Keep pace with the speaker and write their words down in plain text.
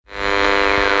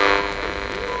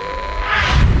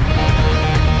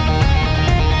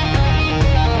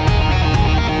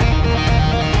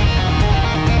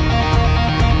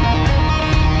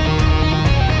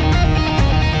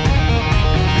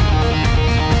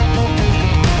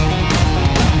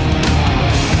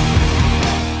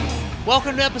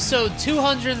Welcome to episode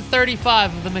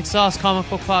 235 of the McSauce Comic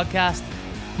Book Podcast.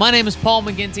 My name is Paul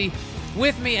McGinty.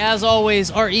 With me, as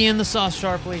always, are Ian the Sauce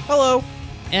Sharpley. Hello.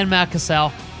 And Matt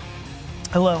Cassell.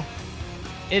 Hello.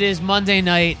 It is Monday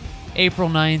night, April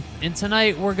 9th, and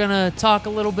tonight we're going to talk a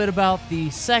little bit about the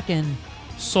second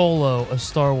Solo, A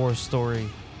Star Wars Story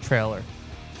trailer.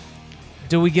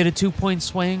 Do we get a 2-point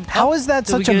swing? How is that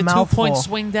Do such we a get a mouthful? 2-point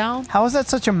swing down? How is that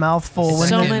such a mouthful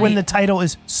when the title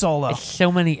is Solo? It's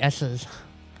so many S's.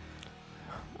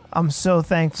 I'm so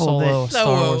thankful Solo, that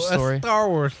Star Wars story. A Star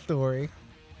Wars story.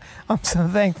 I'm so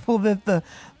thankful that the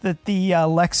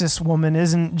Lexus woman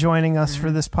isn't joining us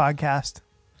for this podcast.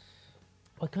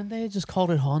 Why couldn't they have just called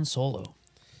it Han Solo?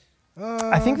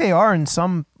 I think they are in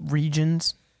some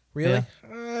regions. Really?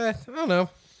 I don't know.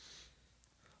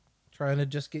 Trying to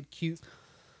just get cute.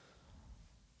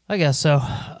 I guess so.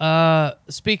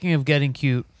 Speaking of getting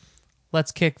cute,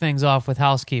 let's kick things off with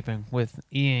housekeeping with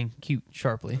Ian Cute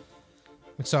Sharpley.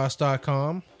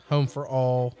 McSauce.com, home for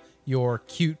all your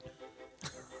cute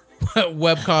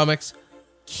webcomics,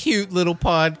 cute little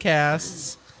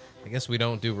podcasts. I guess we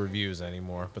don't do reviews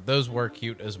anymore, but those were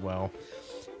cute as well.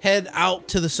 Head out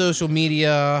to the social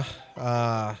media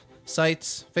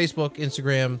sites, Facebook,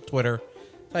 Instagram, Twitter.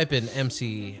 Type in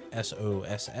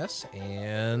MCSOSS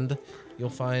and you'll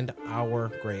find our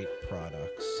great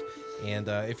products. And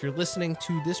if you're listening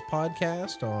to this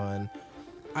podcast on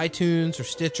iTunes or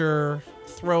Stitcher,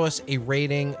 throw us a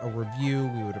rating, a review.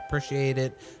 We would appreciate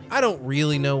it. I don't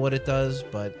really know what it does,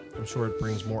 but I'm sure it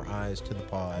brings more eyes to the I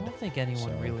pod. don't think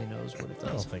anyone really knows what it I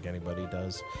don't does. think anybody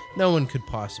does. No one could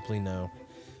possibly know.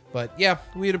 But yeah,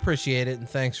 we'd appreciate it. And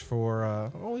thanks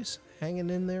for always hanging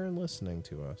in there and listening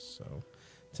to us. So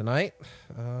tonight,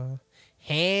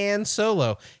 Han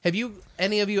Solo. Have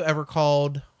any of you ever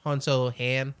called Han Solo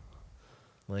Han?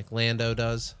 Like Lando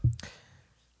does?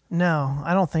 No,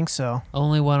 I don't think so.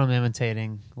 Only when I'm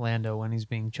imitating Lando when he's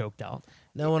being choked out.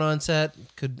 No one on set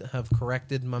could have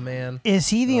corrected my man. Is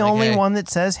he the Like, only hey, one that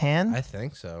says Han? I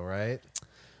think so, right?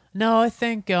 No, I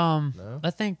think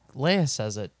Leia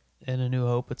says it in A New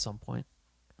Hope at some point.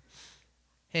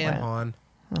 Han Wow.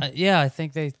 Han. Yeah, I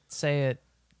think they say it.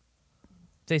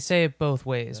 They say it both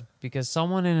ways because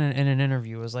someone in an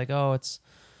interview was like, "Oh, it's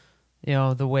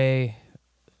the way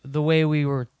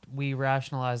we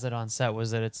rationalized it on set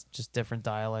was that it's just different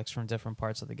dialects from different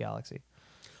parts of the galaxy."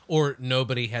 Or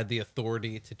nobody had the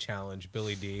authority to challenge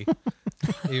Billy D.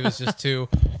 He was too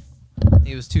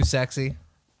sexy.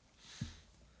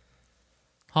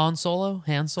 Han Solo.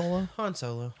 Han Solo.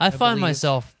 I find believe.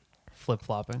 myself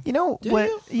flip-flopping. You know Do what?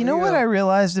 you? You know There you what go. I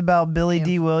realized about Billy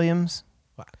D. Williams?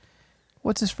 What?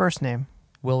 What's his first name?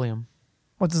 William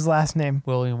What's his last name?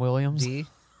 Williams. D.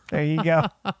 There you go.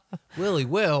 Willie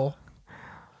Will.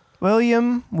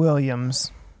 William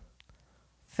Williams.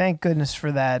 Thank goodness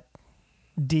for that.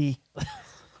 D.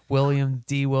 William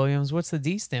D. Williams. What's the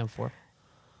D stand for?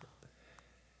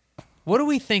 What do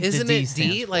we think Isn't the D it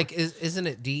stands D? for? Like, isn't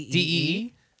it D-E-E?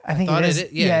 D-E-E? I think Thought it is.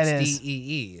 it yeah, it it's is.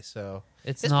 D-E-E. So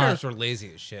It's his not. parents were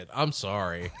lazy as shit. I'm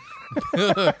sorry.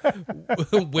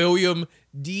 William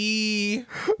D.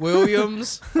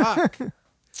 Williams. Fuck.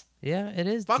 Yeah, it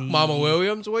is. Fuck D-E-E. Mama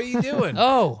Williams. What are you doing?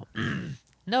 Oh,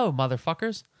 no,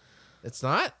 motherfuckers. It's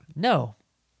not? No.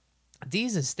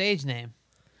 D's a stage name.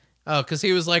 Oh, because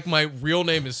he was like, my real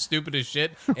name is stupid as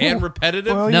shit and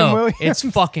repetitive? William No, Williams. it's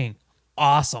fucking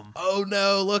awesome. Oh,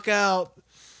 no. Look out.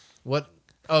 What?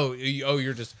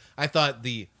 You're just... I thought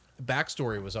the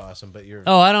backstory was awesome, but you're...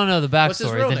 Oh, I don't know the What's his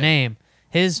backstory. real The name?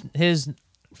 name. His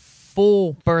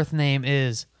full birth name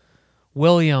is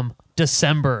William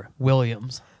December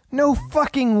Williams. No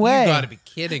fucking way. You gotta be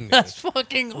kidding me. That's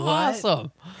fucking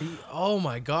awesome. Oh,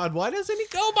 my God. Why doesn't he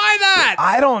go by that?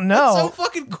 I don't know. That's so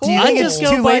fucking cool. Do you I think just it's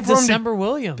go too by late for him to- December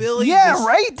Williams. Billy yeah, Dec-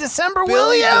 right? December Billy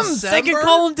Williams. December? They can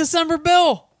call him December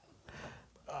Bill.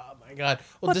 Oh my God!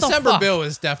 Well, What the December fuck? Bill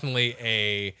is definitely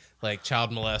a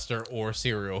child molester or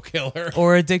serial killer.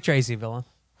 Or a Dick Tracy villain.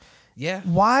 Yeah,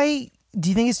 Why do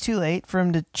you think it's too late for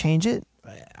him to change it?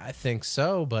 I think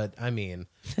so. But I mean,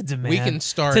 To demand, we can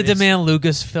start. to demand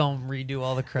Lucasfilm redo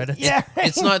all the credits. Yeah,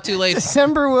 It's not too late.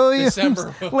 December Williams.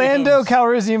 December Williams. Lando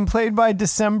Calrissian played by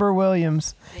December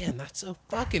Williams. Man, that's so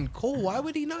fucking cool. Why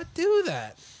would he not do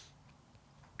that?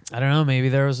 I don't know. Maybe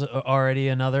there was already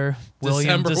another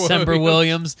William December December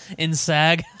Williams. Williams in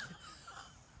SAG.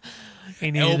 He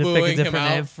needed to pick a Elbowing him different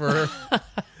name. out for.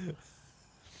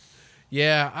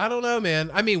 Yeah, I don't know,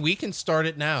 man. I mean, we can start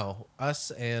it now.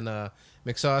 Us and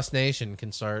McSauce Nation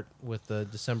can start with the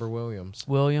December Williams.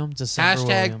 William December Hashtag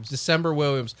Williams. December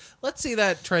Williams. Let's see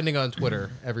that trending on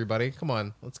Twitter, everybody. Come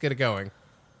on, let's get it going.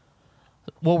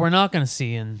 What we're not going to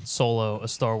see in Solo: A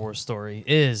Star Wars Story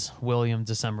is William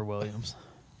December Williams.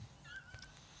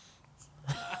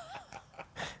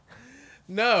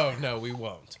 No, we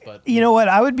won't. But You know what?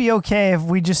 I would be okay if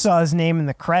we just saw his name in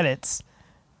the credits.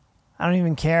 I don't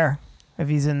even care if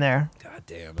he's in there. God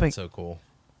damn, But- that's so cool.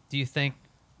 Do you think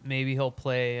maybe he'll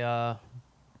play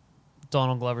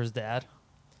Donald Glover's dad?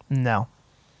 No.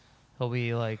 He'll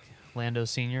be like Lando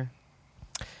Sr.,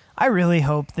 I really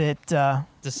hope that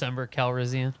December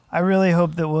Calrissian.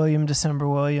 William December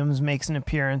Williams makes an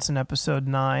appearance in Episode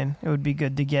 9. It would be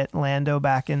good to get Lando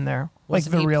back in there,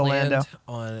 Wasn't like he the real planned Lando.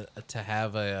 on to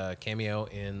have a cameo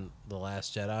in The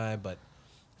Last Jedi, but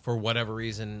for whatever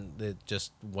reason, it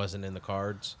just wasn't in the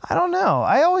cards. I don't know.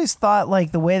 I always thought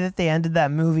like the way that they ended that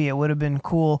movie, it would have been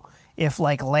cool if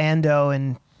like Lando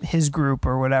and his group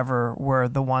or whatever were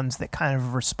the ones that kind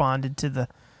of responded to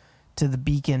the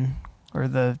beacon or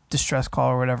the distress call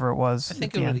or whatever it was. I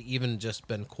think at it the would end. have even just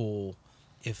been cool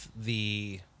if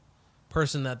the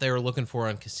person that they were looking for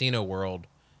on Casino World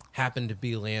happened to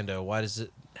be Lando. Why does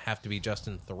it have to be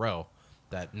Justin Theroux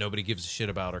that nobody gives a shit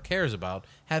about or cares about?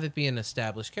 Have it be an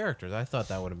established character. I thought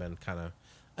that would have been kind of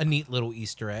a neat little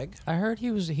Easter egg. I heard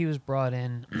he was brought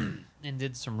in and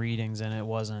did some readings, and it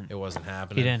wasn't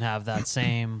happening. he didn't have that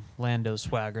same Lando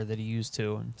swagger that he used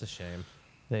to, and It's a shame.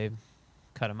 they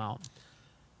cut him out.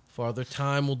 Father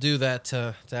Time will do that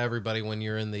to everybody when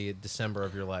you're in the December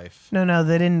of your life. No,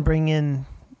 they didn't bring in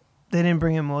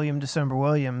William December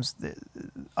Williams.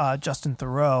 Justin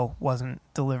Theroux wasn't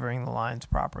delivering the lines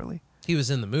properly. He was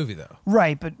in the movie, though.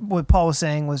 Right, but what Paul was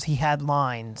saying was he had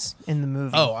lines in the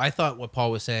movie. Oh, I thought what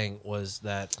Paul was saying was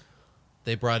that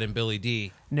they brought in Billy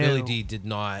D. No. Billy D did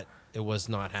not. It was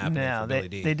not happening no, for they Billy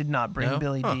D. they did not bring No?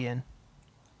 Billy Huh. D in.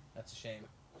 That's a shame.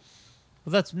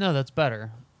 Well, that's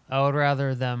better. I would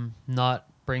rather them not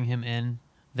bring him in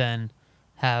than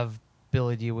have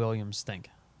Billy D. Williams stink.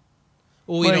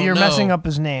 Well, we But don't you're know. messing up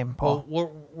his name, Paul.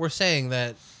 Well, we're saying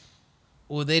that.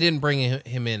 Well, they didn't bring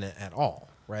him in at all,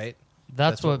 right?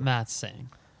 That's That's what what- Matt's saying.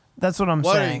 That's what I'm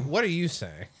What saying. are you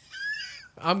saying?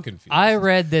 I'm confused. I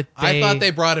read that I thought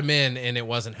they brought him in and it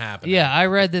wasn't happening. Yeah, I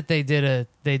read that they did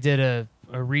a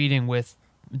reading with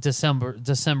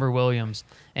December Williams,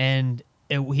 and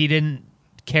he didn't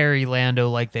carry Lando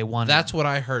like they wanted. That's what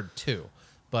I heard too.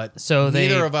 But So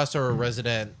neither of us are a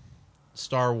resident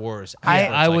Star Wars. I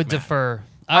experts I like would Matt. defer.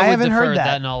 I would haven't defer heard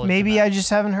that. knowledge. to Maybe Matt. I just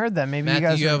haven't heard that. Maybe Matt, you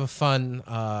guys do you are- have a fun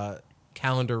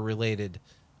calendar-related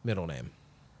middle name?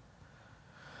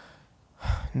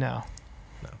 No.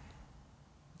 No.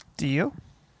 Do you?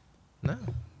 No.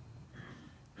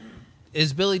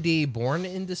 Is Billy D born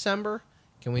in December?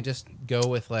 Can we just go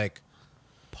with like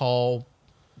Paul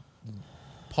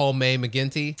May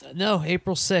McGinty? No,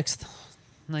 April 6th,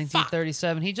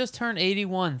 1937. He just turned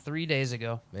 81 3 days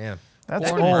ago. Man, That's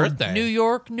happy old. birthday! New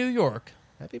York.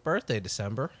 Happy birthday,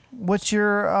 December. What's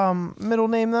your middle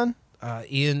name then?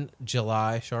 Ian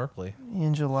July Sharpley.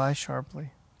 Ian July Sharpley.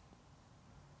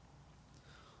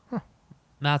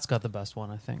 Matt's got the best one,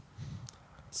 I think.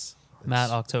 It's Matt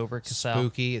October Casal.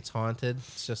 spooky. It's haunted.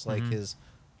 It's just like his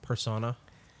persona.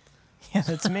 Yeah,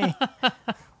 that's me.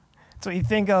 That's what you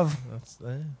think of. That's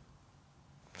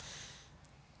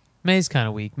May's kind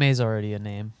of weak. May's already a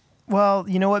name. Well,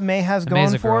 you know what May has May's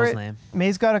going a for girl's it? name.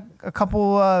 May's got a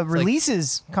couple like-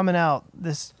 releases coming out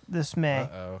this May.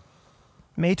 oh.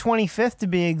 May 25th to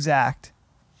be exact.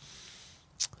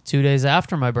 2 days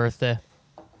after my birthday.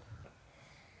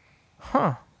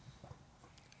 Huh.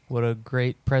 What a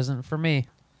great present for me.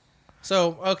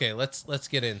 So okay, let's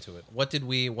get into it.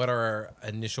 What are our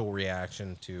initial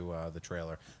reaction to the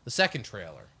trailer? The second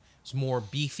trailer is more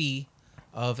beefy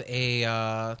of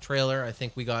a trailer. I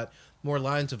think we got more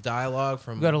lines of dialogue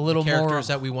from We got a little the characters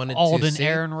more that we wanted Alden to see.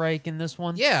 Ehrenreich in this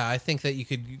one. Yeah, I think that you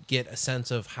could get a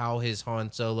sense of how his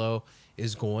Han Solo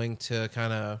is going to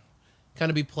kind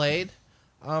of be played.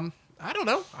 I don't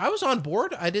know. I was on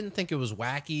board. I didn't think it was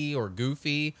wacky or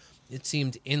goofy. It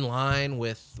seemed in line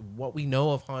with what we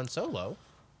know of Han Solo.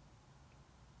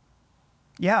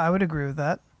 Yeah, I would agree with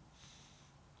that.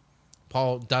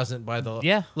 Paul doesn't by the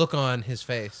Yeah. look on his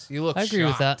face. You look I agree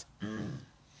with shocked. that.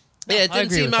 Yeah, it I didn't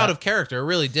agree seem with out that. of character. It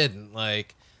really didn't.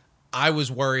 Like, I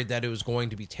was worried that it was going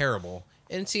to be terrible,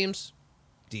 and it seems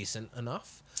decent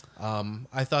enough.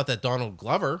 I thought that Donald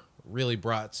Glover really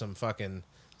brought some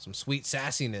sweet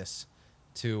sassiness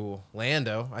to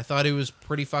Lando. I thought he was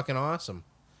pretty fucking awesome.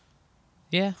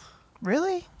 Yeah.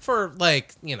 Really? For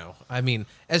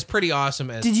as pretty awesome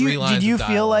as Did three you lines did you of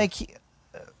feel dialogue. like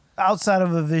outside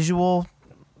of a visual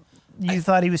You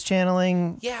thought he was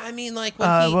channeling Yeah, I mean, like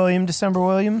when he, William December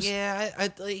Williams? yeah,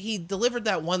 he delivered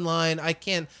that one line. I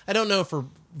don't know for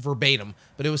verbatim,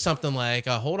 but it was something like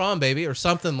 "Hold on, baby" or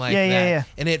something like that. Yeah.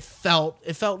 And it felt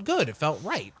good. It felt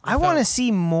right. I want to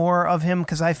see more of him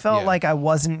because I felt Yeah. like I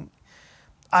wasn't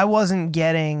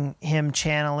getting him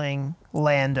channeling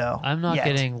Lando. I'm not yet.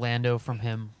 getting Lando from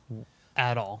him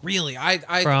at all. Really, I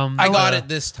From got the- it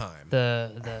this time.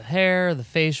 The hair, the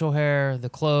facial hair, the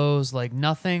clothes, like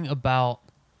nothing about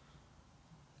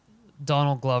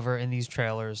Donald Glover in these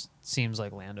trailers seems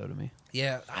like Lando to me.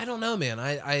 Yeah, I don't know, man.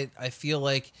 I feel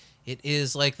like it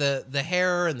is like the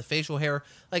hair and the facial hair.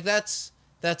 Like that's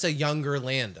a younger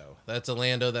Lando. That's a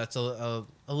Lando that's a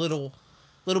little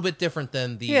bit different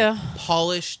than the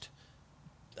polished,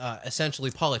 essentially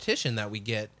politician that we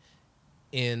get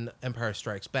in Empire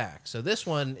Strikes Back. So this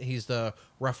one, he's the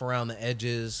rough around the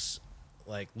edges,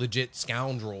 like legit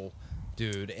scoundrel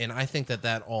dude, and I think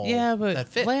that all But that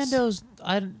fits. Lando's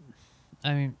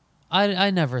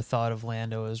I never thought of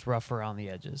Lando as rough around the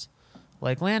edges.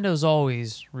 Like Lando's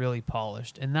always really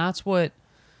polished, and that's what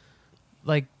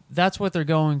they're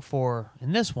going for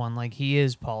in this one. Like he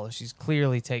is polished. He's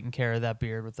clearly taking care of that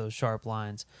beard with those sharp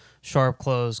lines, sharp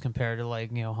clothes compared to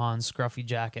Han's scruffy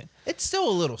jacket. It's still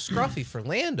a little scruffy for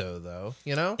Lando, though.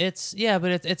 You know, But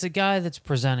it's a guy that's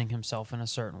presenting himself in a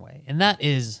certain way, and that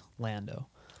is Lando.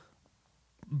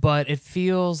 But it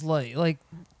feels like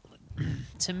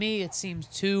to me it seems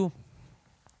too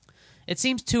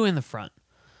in the front.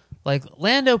 Like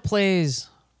Lando plays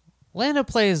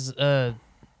a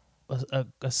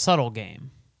subtle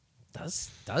game.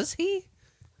 does he?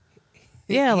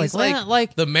 Yeah, He's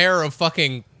like the mayor of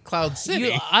fucking Cloud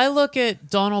City. I look at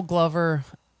Donald Glover.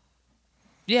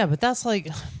 Yeah, but that's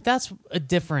a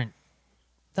different.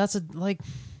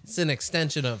 It's an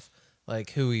extension of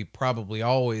like who he probably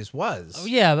always was.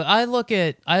 Yeah, but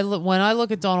when I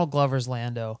look at Donald Glover's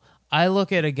Lando, I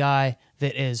look at a guy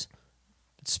that is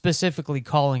specifically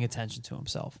calling attention to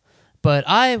himself. But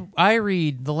I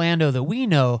read the Lando that we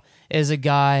know as a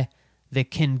guy that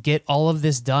can get all of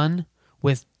this done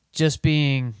with just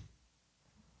being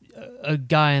a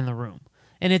guy in the room.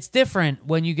 And it's different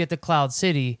when you get to Cloud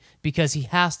City because he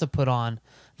has to put on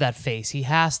that face. He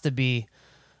has to be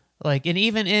like, and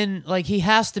even in like he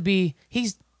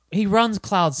runs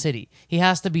Cloud City. He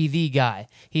has to be the guy.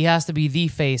 He has to be the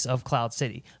face of Cloud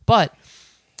City. But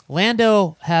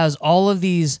Lando has all of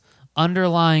these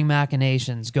underlying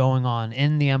machinations going on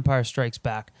in The Empire Strikes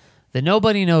Back that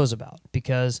nobody knows about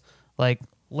because like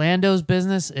Lando's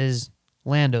business is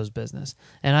Lando's business.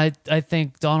 And I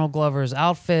think Donald Glover's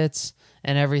outfits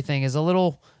and everything is a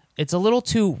little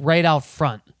too right out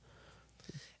front.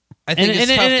 I think it's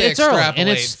tough to extrapolate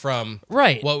it's from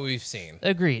right. what we've seen.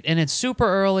 Agreed. And it's super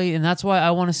early, and that's why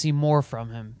I want to see more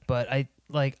from him. But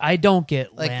I don't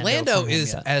get Lando from him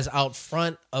is yet. as out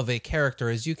front of a character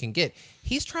as you can get.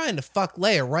 He's trying to fuck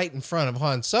Leia right in front of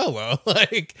Han Solo.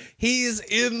 Like he's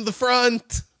in the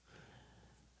front.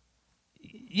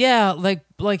 Yeah,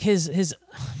 like his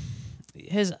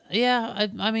yeah.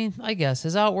 I mean, I guess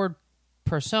his outward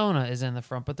persona is in the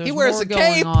front, but there's He wears more a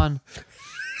going cape. on.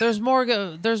 There's more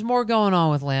going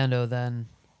on with Lando than,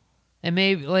 and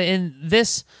maybe like in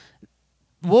this,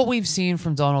 what we've seen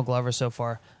from Donald Glover so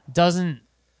far doesn't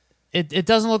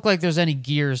look like there's any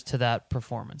gears to that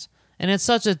performance, and it's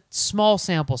such a small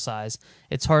sample size,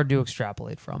 it's hard to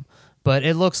extrapolate from. But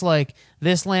it looks like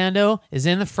this Lando is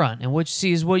in the front, and which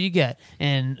sees what you get.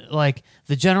 And like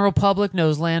the general public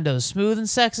knows Lando's smooth and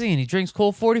sexy, and he drinks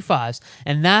Colt 45s,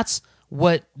 and that's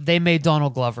what they made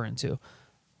Donald Glover into.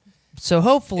 So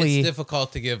hopefully, It's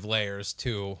difficult to give layers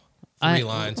to three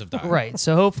lines of dialogue. right.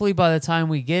 So hopefully, by the time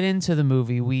we get into the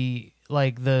movie, we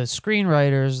like the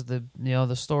screenwriters,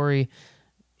 the story,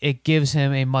 it gives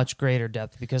him a much greater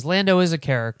depth because Lando is a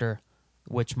character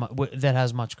that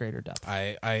has much greater depth.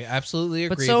 I absolutely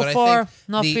agree. But so I far, think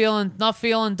not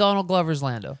feeling Donald Glover's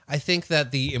Lando. I think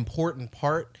that the important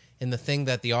part and the thing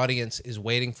that the audience is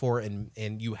waiting for and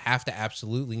you have to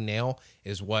absolutely nail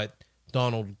is what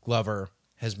Donald Glover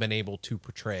has been able to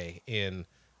portray in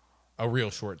a real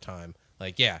short time.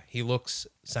 Like, yeah, he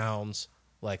sounds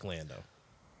like Lando.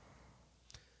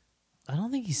 I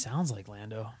don't think he sounds like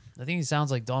Lando. I think he sounds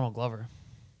like Donald Glover.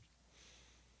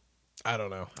 I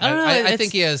don't know. I don't know, I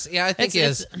think he has. Yeah, I think he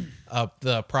has it's-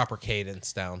 the proper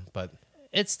cadence down. But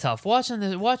It's tough watching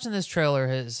this trailer.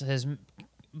 Has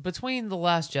between The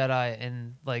Last Jedi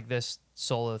and like this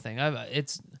Solo thing,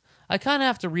 I kind of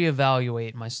have to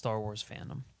reevaluate my Star Wars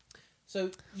fandom.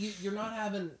 so you're not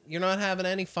having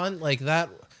any fun like that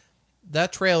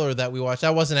trailer that we watched.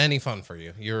 That wasn't any fun for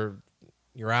you.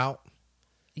 You're out.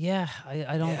 Yeah,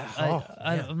 I don't. Yeah.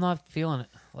 I'm not feeling it.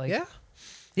 Like, Yeah,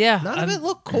 yeah. none of it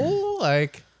looked cool.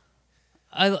 Like,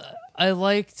 I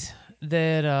liked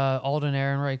that Alden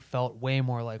Ehrenreich felt way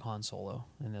more like Han Solo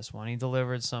in this one. He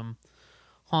delivered some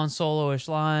Han Solo-ish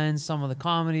lines. Some of the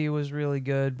comedy was really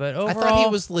good, but overall, I thought he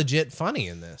was legit funny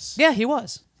in this. Yeah, he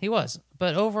was. He was.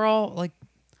 But overall, like,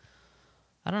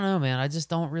 I don't know, man. I just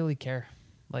don't really care.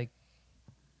 Like,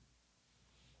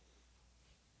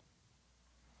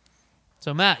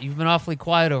 so Matt, you've been awfully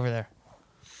quiet over there.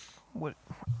 What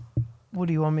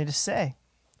do you want me to say?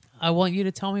 I want you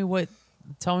to tell me what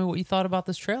you thought about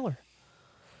this trailer.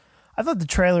 I thought the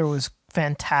trailer was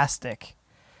fantastic.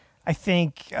 I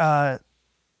think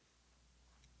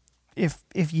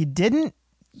if you didn't,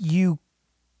 you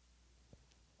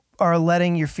are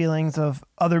letting your feelings of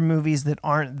other movies that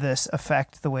aren't this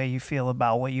affect the way you feel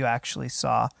about what you actually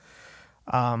saw.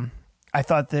 I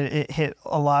thought that it hit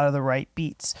a lot of the right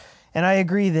beats. And I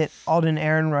agree that Alden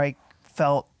Ehrenreich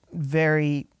felt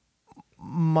very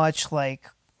much like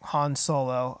Han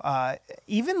Solo.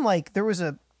 Even like there was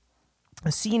a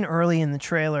scene early in the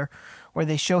trailer where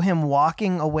they show him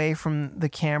walking away from the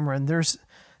camera, and there's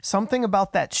something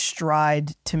about that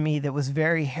stride to me that was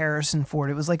very Harrison Ford.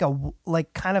 It was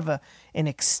like kind of an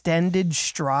extended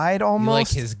stride almost. You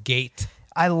like his gait.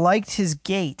 I liked his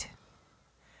gait.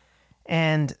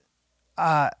 And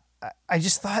I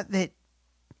just thought that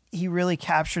he really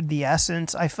captured the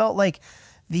essence. I felt like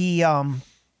the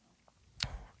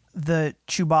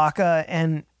Chewbacca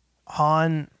and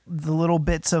Han, the little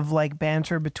bits of like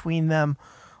banter between them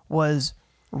was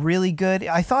really good.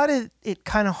 I thought it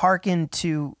kind of harkened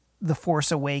to the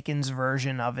Force Awakens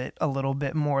version of it a little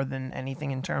bit more than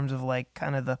anything in terms of like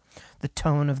kind of the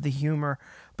tone of the humor.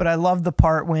 But I love the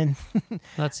part when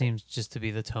That seems just to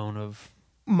be the tone of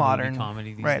modern movie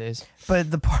comedy these right. days. But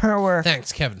the part where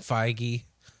Thanks, Kevin Feige.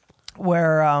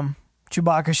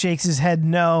 Chewbacca shakes his head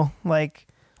no, like,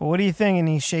 well, what do you think? And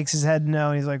he shakes his head no,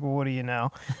 and he's like, well, what do you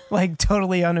know? Like,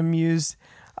 totally unamused.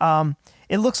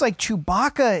 It looks like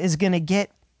Chewbacca is going to get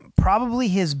probably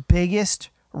his biggest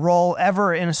role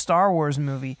ever in a Star Wars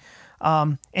movie.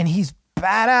 And he's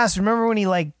badass. Remember when he,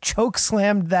 like, choke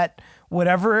slammed that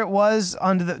whatever it was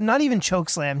onto the... Not even choke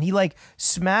slammed. He, like,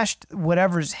 smashed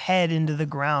whatever's head into the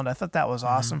ground. I thought that was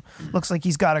awesome. Looks like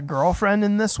he's got a girlfriend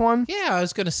in this one. Yeah, I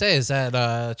was going to say, is that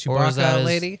Chewbacca Or is that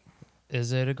lady?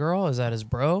 Is it a girl? Is that his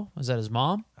bro? Is that his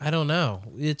mom? I don't know.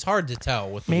 It's hard to tell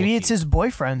with the Maybe Wookiee. it's his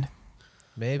boyfriend.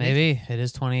 Maybe. It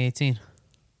is 2018.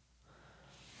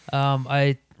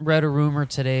 I read a rumor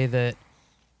today that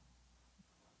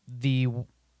the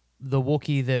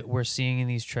Wookiee that we're seeing in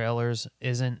these trailers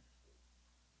isn't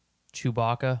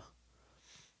Chewbacca,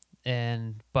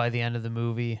 and by the end of the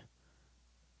movie,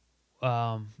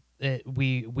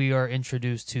 we are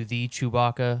introduced to the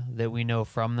Chewbacca that we know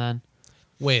from then.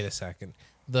 Wait a second.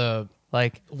 The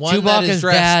Like one that is Chewbacca's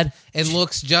dressed dad and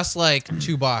looks just like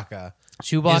Chewbacca.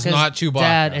 Chewbacca's is not Chewbacca.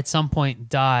 dad at some point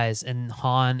dies, and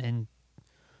Han and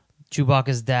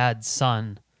Chewbacca's dad's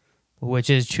son, which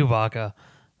is Chewbacca,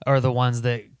 are the ones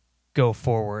that go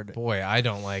forward. Boy, I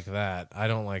don't like that. I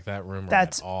don't like that rumor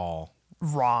That's at all.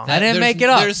 Wrong. I didn't There's- make it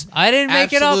up. there's I didn't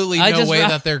make it up. absolutely I no just way re-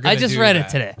 that they're gonna I just do read that.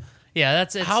 it today. Yeah,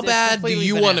 that's it. How bad do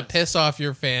you want to piss off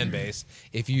your fan base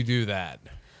if you do that?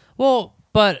 Well,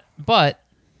 but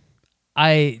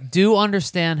I do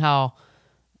understand how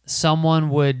someone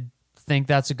would think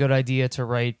that's a good idea to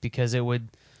write, because it would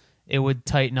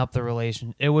tighten up the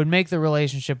relation. It would make the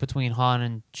relationship between Han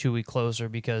and Chewie closer,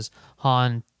 because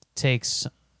Han takes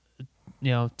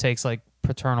like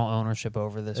paternal ownership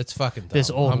over this. It's fucking dumb. This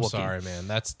old I'm Wookiee. sorry, man.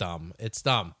 That's dumb. It's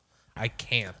dumb. I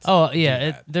can't. Oh yeah,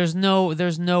 do that.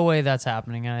 there's no way that's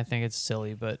happening, and I think it's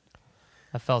silly, but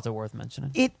I felt it worth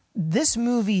mentioning. This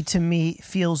movie to me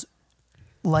feels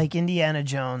like Indiana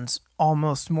Jones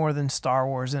almost more than Star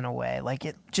Wars in a way. Like,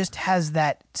 it just has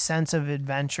that sense of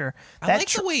adventure. I like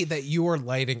the way that you are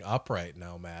lighting up right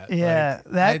now, Matt. Yeah,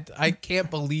 Like, I can't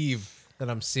believe that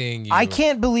I'm seeing you. I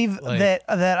can't believe like-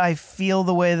 that I feel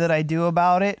the way that I do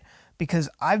about it, because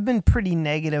I've been pretty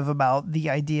negative about the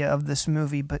idea of this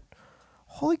movie, but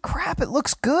holy crap, it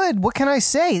looks good. What can I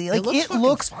say? Like,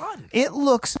 looks fucking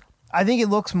fun. I think it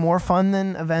looks more fun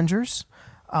than Avengers.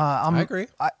 I agree.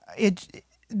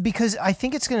 Because I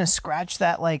think it's going to scratch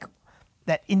that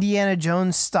Indiana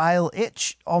Jones style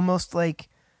itch almost like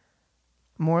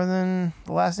more than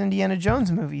the last Indiana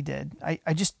Jones movie did.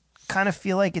 I just kind of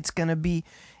feel like it's going to be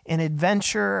an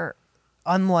adventure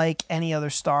unlike any other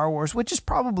Star Wars, which is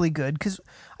probably good, because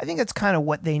I think that's kind of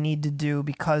what they need to do,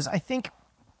 because I think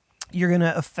you're going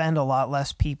to offend a lot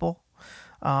less people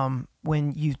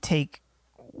when you take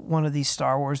one of these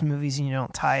Star Wars movies and you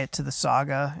don't tie it to the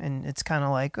saga, and it's kind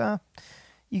of like,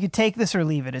 you could take this or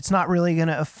leave it. It's not really going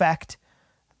to affect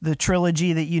the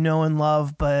trilogy that you know and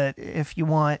love, but if you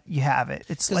want, you have it.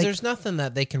 It's Because like there's nothing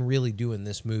that they can really do in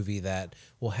this movie that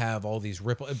will have all these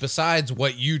ripple, besides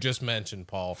what you just mentioned,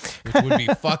 Paul, which would be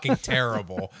fucking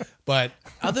terrible. But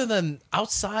other than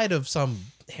outside of some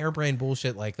harebrained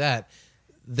bullshit like that,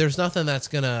 there's nothing that's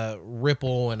gonna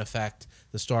ripple and affect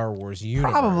the Star Wars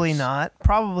universe.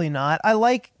 Probably not. I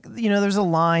like, there's a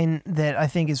line that I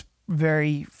think is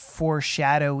very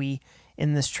foreshadowy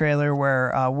in this trailer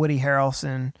where Woody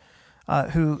Harrelson,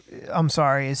 who I'm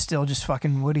sorry is still just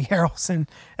fucking Woody Harrelson.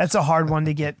 That's a hard one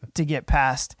to get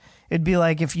past. It'd be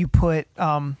like if you put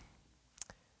Ben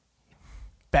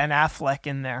Affleck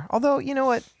in there. Although, you know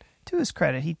what? To his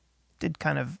credit, he did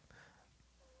kind of,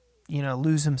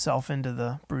 lose himself into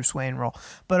the Bruce Wayne role.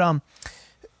 But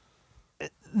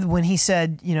when he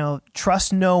said,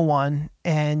 trust no one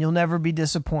and you'll never be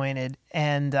disappointed,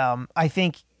 and I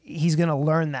think he's going to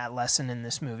learn that lesson in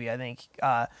this movie. I think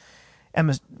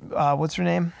Emma, what's her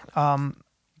name?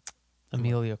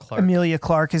 Emilia Clarke. Emilia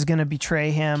Clarke is going to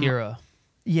betray him. Kira.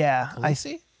 Yeah,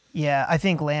 Khaleesi? I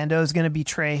think Lando is going to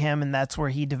betray him, and that's where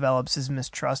he develops his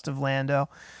mistrust of Lando.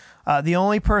 The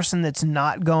only person that's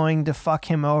not going to fuck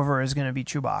him over is going to be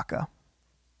Chewbacca.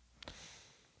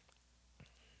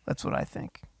 That's what I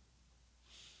think.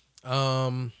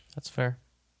 That's fair.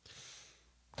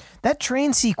 That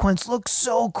train sequence looks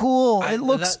so cool. It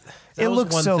looks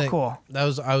so cool.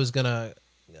 I was gonna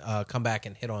come back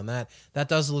and hit on that. That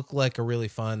does look like a really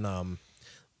fun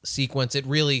sequence. It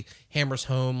really hammers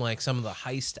home like some of the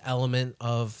heist element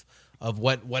of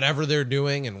whatever they're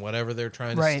doing and whatever they're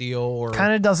trying to steal. Or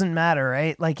kind of doesn't matter,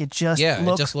 right? Like it just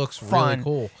looks fun. Really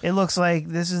cool. It looks like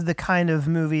this is the kind of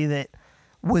movie that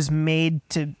was made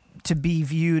to be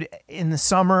viewed in the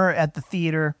summer at the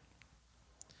theater.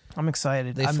 I'm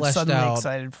excited. They I'm fleshed suddenly out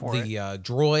excited for the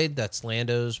droid that's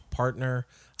Lando's partner.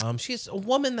 She's a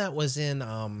woman that was in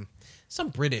some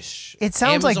British. It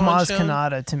sounds Amazon like Maz show.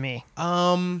 Kanata to me.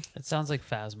 It sounds like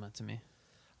Phasma to me.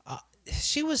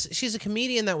 She's a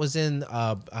comedian that was in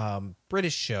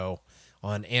British show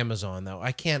on Amazon though.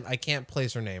 I can't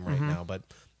place her name right now, but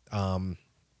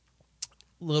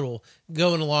little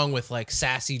going along with like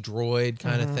sassy droid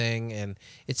kind of thing, and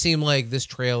it seemed like this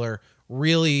trailer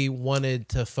really wanted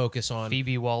to focus on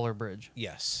Phoebe Waller-Bridge.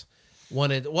 Yes.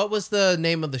 What was the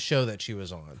name of the show that she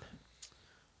was on?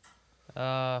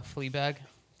 Fleabag.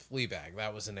 Fleabag,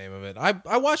 that was the name of it.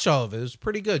 I watched all of it. It was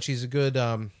pretty good. She's a good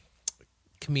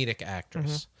comedic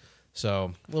actress.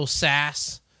 So, a little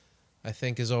sass, I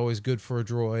think, is always good for a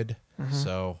droid.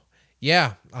 So,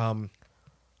 yeah, I'm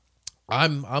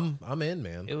in,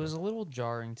 man. It was a little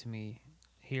jarring to me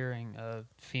hearing a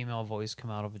female voice come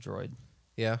out of a droid.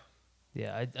 Yeah.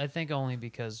 Yeah, I think only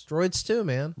because Droids too,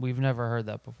 man. we've never heard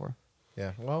that before.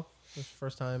 Yeah. Well, it's the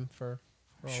first time for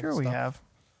all Sure, the we stuff. have.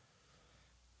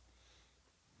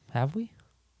 Have we?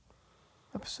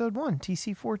 Episode 1,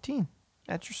 TC-14,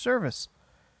 at your service.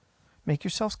 Make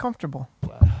yourselves comfortable.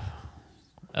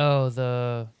 Oh,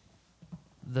 the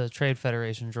Trade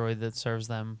Federation droid that serves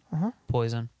them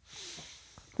poison.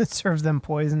 That serves them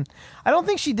poison. I don't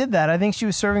think she did that. I think she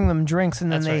was serving them drinks,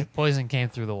 and then That's right. Poison came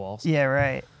through the walls. Yeah,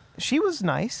 right. She was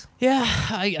nice. Yeah,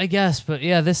 I guess, but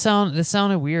yeah, this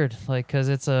sounded weird, like because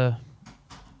it's a.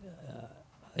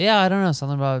 Yeah, I don't know,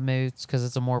 something about it. Maybe it's because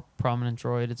it's a more prominent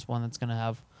droid. It's one that's gonna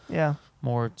have Yeah.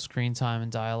 more screen time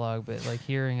and dialogue. But like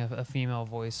hearing a female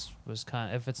voice was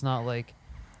kind of, if it's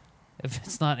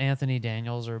not Anthony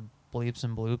Daniels or Bleeps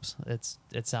and Bloops,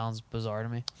 it sounds bizarre to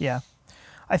me. Yeah.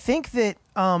 I think that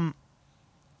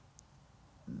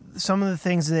some of the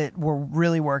things that were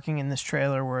really working in this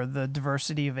trailer were the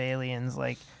diversity of aliens,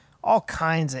 like all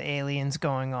kinds of aliens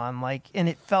going on, like, and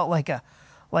it felt like a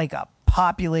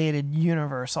populated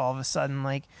universe all of a sudden.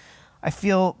 Like, I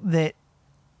feel that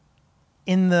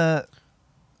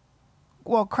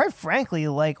quite frankly,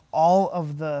 like all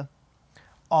of the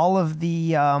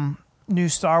new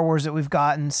Star Wars that we've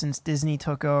gotten since Disney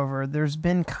took over, there's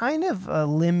been kind of a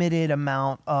limited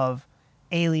amount of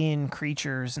alien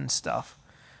creatures and stuff.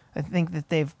 I think that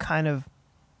they've kind of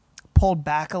pulled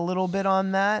back a little bit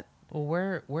on that. Well,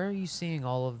 where are you seeing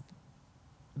all of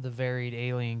the varied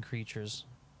alien creatures?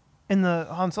 In the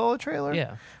Han Solo trailer?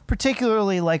 Yeah.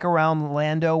 Particularly like around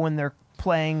Lando when they're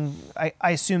playing, I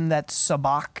assume that's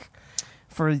Sabacc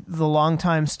for the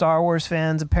longtime Star Wars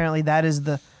fans. Apparently that is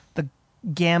the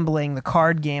gambling, the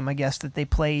card game, I guess, that they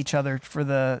play each other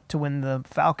to win the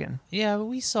Falcon. Yeah, but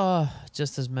we saw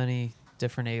just as many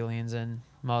different aliens in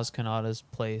Maz Kanata's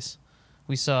place.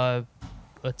 We saw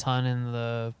a ton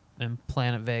in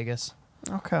Planet Vegas.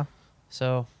 Okay.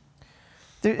 So,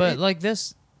 There, but like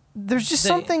this, there's just they-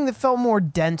 something that felt more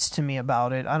dense to me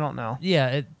about it. I don't know.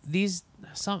 yeah,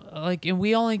 and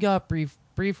we only got brief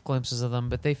glimpses of them,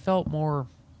 but they felt more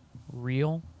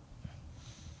real.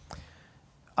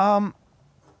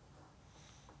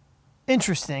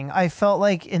 Interesting. I felt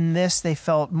like in this they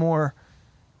felt more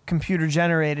computer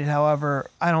generated. However,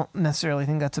 I don't necessarily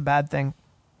think that's a bad thing.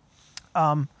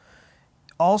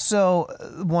 Also,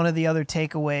 one of the other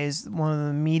takeaways, one of the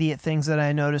immediate things that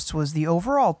I noticed was the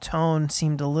overall tone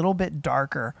seemed a little bit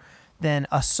darker than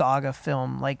a Saga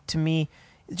film. Like, to me,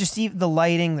 just the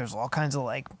lighting, there's all kinds of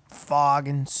like fog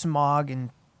and smog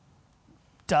and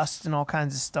dust and all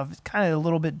kinds of stuff. It's kind of a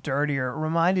little bit dirtier. It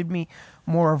reminded me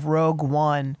more of Rogue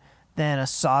One than a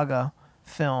Saga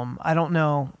film. I don't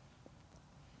know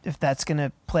if that's going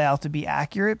to play out to be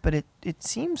accurate, but it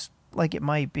seems like it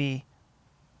might be.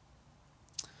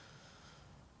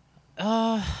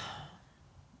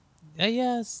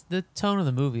 Yeah, it's the tone of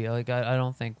the movie. Like, I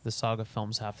don't think the Saga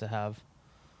films have to have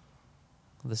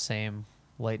the same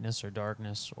lightness or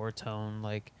darkness or tone.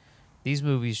 Like, these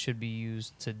movies should be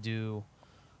used to do,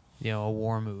 a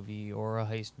war movie or a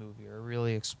heist movie, or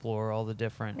really explore all the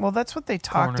different Well, that's what they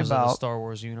talked corners of the about. Star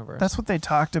Wars universe. That's what they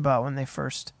talked about when they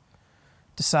first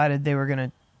decided they were going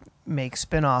to make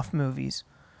spin-off movies.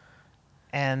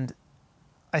 And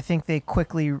I think they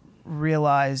quickly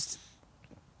realized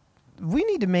we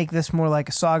need to make this more like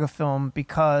a Saga film,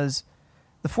 because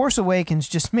The Force Awakens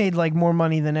just made like more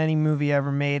money than any movie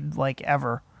ever made, like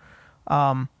ever.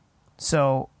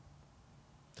 So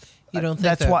You don't think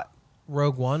that's that what.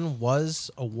 Rogue One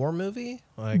was a war movie?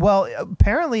 Like, Well,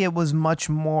 apparently it was much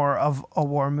more of a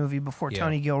war movie before Yeah.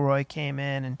 Tony Gilroy came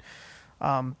in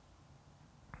and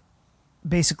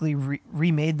basically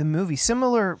remade the movie.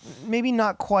 Similar, maybe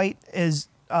not quite as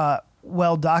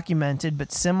well documented,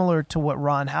 but similar to what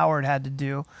Ron Howard had to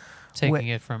do. taking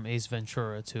it from Ace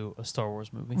Ventura to a Star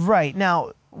Wars movie. Right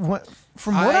now,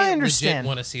 from what I legit understand,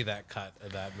 want to see that cut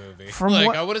of that movie. From like,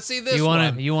 what- I want to see this You one.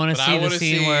 want to but I see the wanna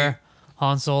scene where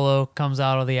Han Solo comes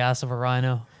out of the ass of a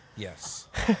rhino? Yes.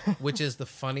 Which is the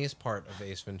funniest part of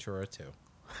Ace Ventura 2.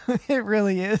 it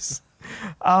really is.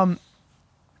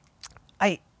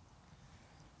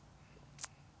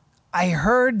 I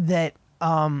heard that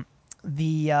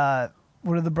the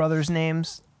what are the brothers'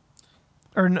 names?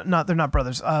 Or not, they're not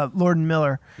brothers. Lord and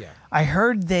Miller. Yeah. I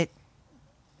heard that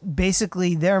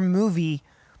basically their movie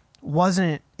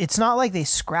wasn't. It's not like they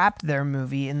scrapped their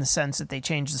movie in the sense that they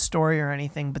changed the story or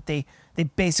anything, but they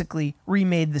basically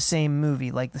remade the same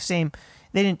movie, like the same.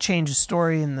 They didn't change the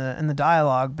story in the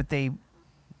dialogue, but they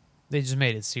They just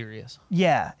made it serious.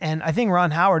 yeah. And I think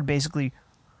Ron Howard basically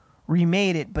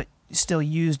remade it, but still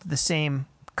used the same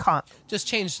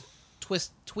Just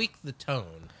tweak the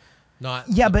tone, not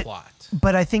Yeah, the but plot.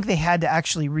 but I think they had to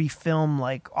actually refilm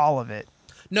like all of it.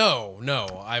 No,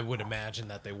 I would imagine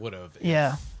that they would have.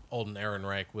 Yeah. If Alden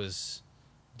Ehrenreich was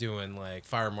doing like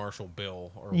Fire Marshal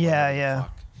Bill or Yeah, whatever the yeah.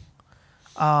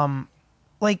 fuck.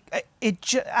 Like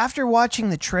after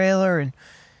watching the trailer and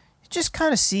just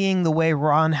kind of seeing the way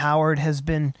Ron Howard has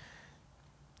been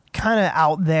kind of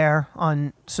out there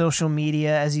on social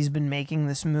media as he's been making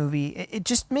this movie, it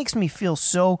just makes me feel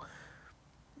so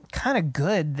kind of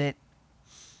good that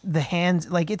the hands,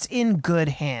 like, it's in good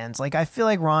hands. Like, I feel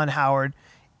like Ron Howard,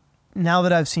 now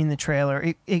that I've seen the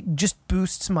trailer, it just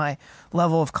boosts my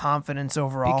level of confidence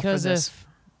overall Because for this.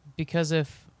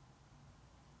 if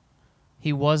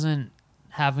he wasn't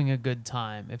having a good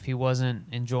time, if he wasn't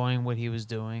enjoying what he was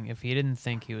doing, if he didn't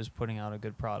think he was putting out a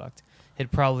good product,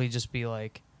 it'd probably just be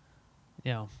like,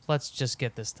 let's just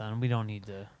get this done. We don't need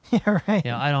to. Yeah, right.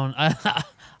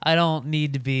 I don't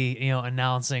need to be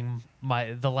announcing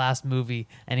the last movie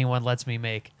anyone lets me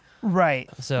make. Right.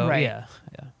 So right. yeah,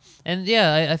 and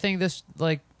I think this,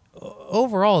 like,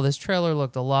 overall this trailer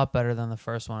looked a lot better than the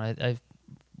first one.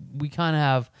 We kind of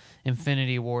have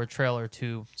Infinity War trailer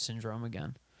 2 syndrome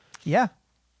again. Yeah.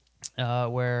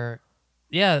 Where,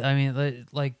 I mean,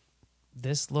 like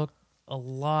this looked a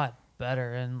lot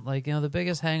better, and like the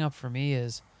biggest hang up for me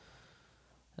is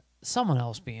someone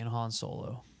else being Han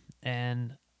Solo.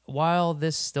 And while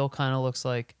this still kind of looks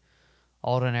like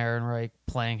Alden Ehrenreich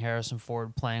playing Harrison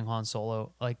Ford playing Han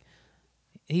Solo, like,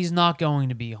 he's not going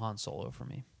to be Han Solo for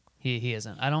me. He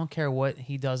isn't. I don't care what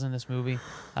he does in this movie.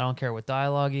 I don't care what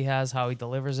dialogue he has, how he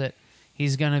delivers it.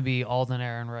 He's gonna be Alden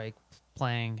Ehrenreich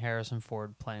playing Harrison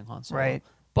Ford playing Han Solo. Right.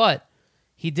 But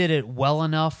he did it well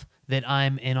enough that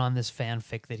I'm in on this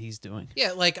fanfic that he's doing.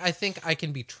 Yeah, like, I think I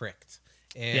can be tricked,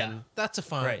 and Yeah. that's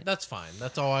fine. Right. That's fine.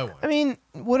 That's all I want. I mean,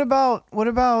 what about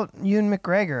Ewan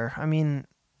McGregor? I mean,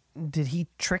 did he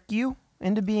trick you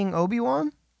into being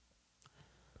Obi-Wan?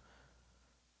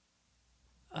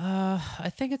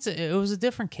 I think it was a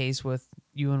different case with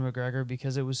Ewan McGregor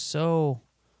because it was so,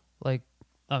 like,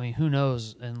 I mean, who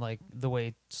knows, and like the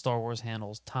way Star Wars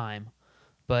handles time,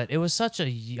 but it was such a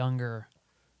younger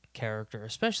character,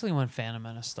 especially when Phantom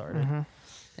Menace started,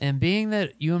 and being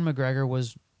that Ewan McGregor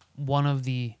was one of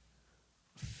the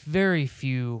very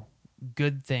few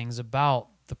good things about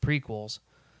the prequels,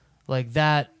 like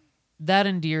that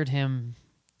endeared him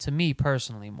to me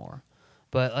personally more,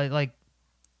 but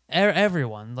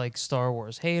everyone, like Star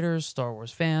Wars haters, Star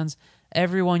Wars fans,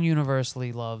 everyone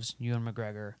universally loves Ewan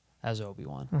McGregor as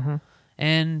Obi-Wan.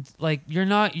 And like you're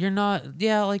not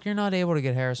able to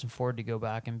get Harrison Ford to go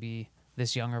back and be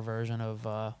this younger version of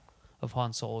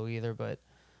Han Solo either, but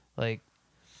like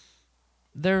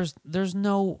there's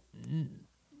no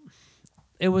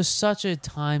it was such a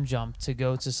time jump to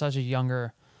go to such a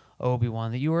younger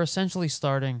Obi-Wan that you were essentially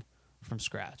starting from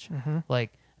scratch.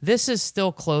 Like this is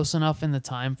still close enough in the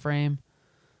time frame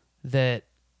that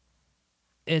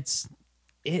it's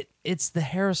the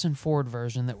Harrison Ford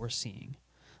version that we're seeing.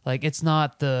 Like it's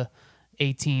not the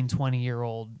 18,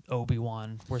 20-year-old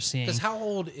Obi-Wan we're seeing. Because how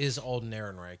old is Alden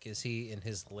Ehrenreich? Is he in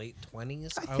his late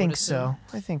 20s? I think so.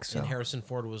 And Harrison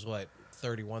Ford was what,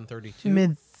 31, 32?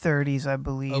 Mid-30s, I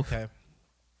believe. Okay.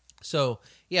 So,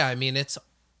 yeah, I mean, it's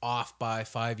off by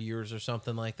 5 years or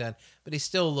something like that, but he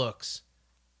still looks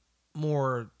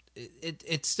more,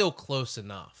 it's still close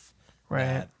enough.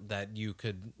 Right. That you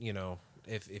could, you know,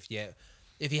 if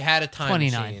you had a time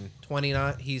 29. machine.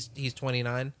 29? He's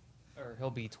 29? Or he'll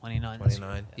be 29.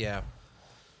 29, yeah.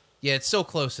 Yeah, it's still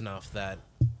close enough that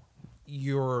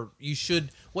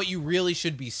what you really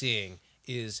should be seeing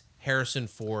is Harrison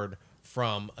Ford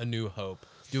from A New Hope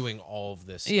doing all of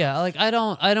this stuff. Yeah, like I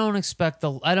don't expect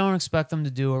them to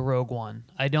do a Rogue One.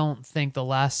 I don't think the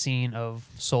last scene of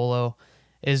Solo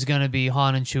is going to be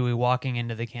Han and Chewie walking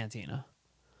into the cantina.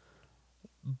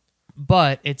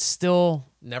 But it's still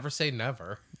Never say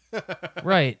never.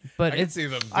 right, but I can it's see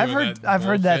them doing I've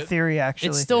heard that bullshit. theory actually.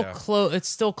 it's still close. It's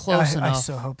still close I enough.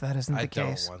 so hope that isn't the I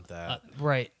case. don't want that.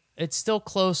 Right. It's still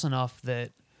close enough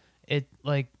that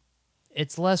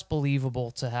it's less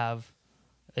believable to have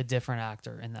a different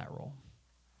actor in that role.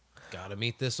 Gotta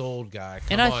meet this old guy.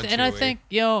 Come And on, I Chewie. think,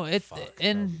 you know, Fuck,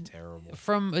 that'd be terrible.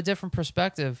 from a different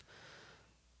perspective,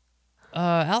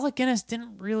 Alec Guinness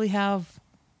didn't really have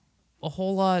a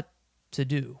whole lot to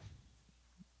do.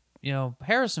 You know,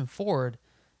 Harrison Ford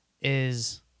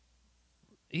he's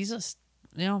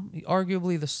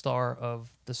arguably the star of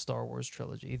the Star Wars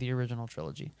trilogy, the original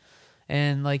trilogy.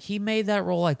 And like he made that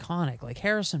role iconic. Like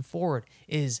Harrison Ford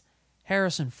is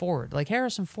Harrison Ford. Like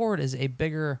Harrison Ford is a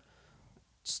bigger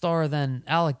star than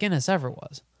Alec Guinness ever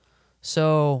was.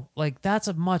 So like that's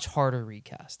a much harder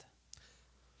recast.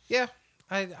 Yeah,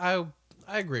 I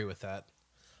agree with that.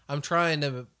 I'm trying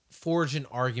to forge an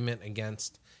argument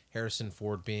against Harrison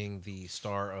Ford being the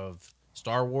star of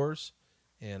Star Wars,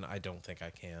 and I don't think I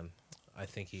can. I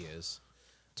think he is.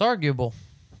 It's arguable.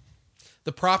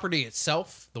 The property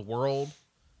itself, the world,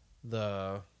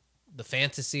 the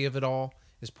fantasy of it all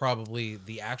is probably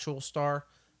the actual star,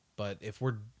 but if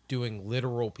we're doing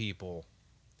literal people,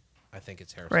 I think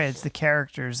it's Harrison Right, Ford. it's the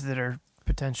characters that are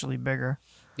potentially bigger.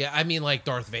 Yeah, I mean like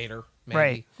Darth Vader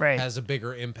maybe Right. has a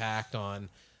bigger impact on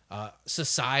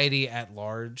society at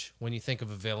large. When you think of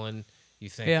a villain, you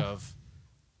think of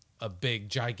a big,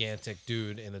 gigantic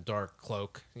dude in a dark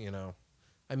cloak, you know.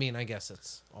 I mean, I guess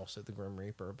it's also the Grim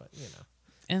Reaper, but, you know.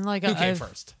 And like Who came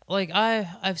first? Like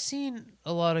I've seen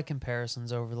a lot of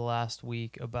comparisons over the last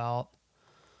week about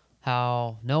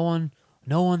how no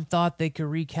one thought they could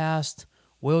recast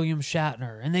William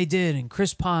Shatner, and they did, and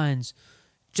Chris Pine's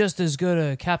just as good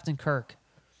as Captain Kirk.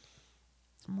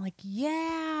 I'm like,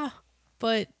 yeah,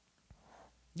 but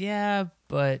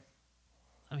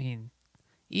I mean,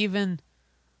 even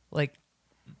like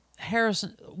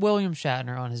William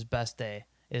Shatner on his best day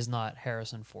is not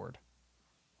Harrison Ford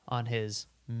on his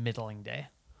middling day.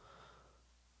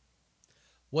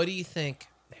 What do you think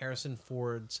Harrison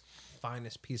Ford's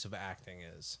finest piece of acting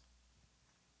is?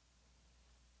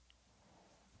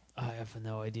 I have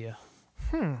no idea.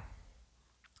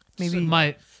 Maybe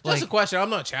That's a question. I'm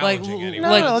not challenging anyone.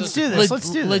 No, let's do this. Let's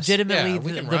do this. Legitimately, Yeah,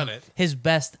 we can run it. his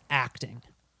best acting.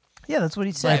 yeah, that's what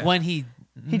he said. Like when he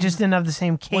just didn't have the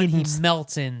same when he cadence.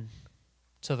 melts in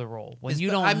to the role. When His you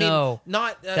be- don't I mean, know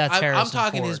not. that's I'm Harrison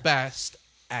talking Ford. his best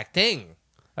acting.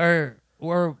 or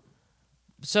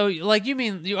so like you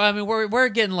mean I mean we're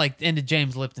getting like into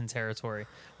James Lipton territory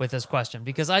with this question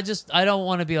because I don't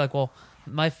want to be like, well,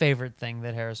 my favorite thing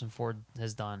that Harrison Ford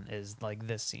has done is like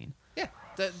this scene. Yeah,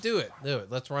 do it.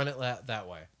 Let's run it that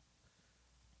way.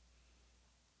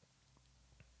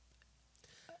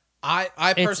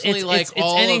 I personally it's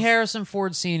any Harrison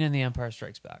Ford scene in The Empire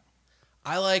Strikes Back.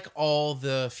 I like all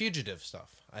the Fugitive stuff.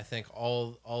 I think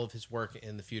all of his work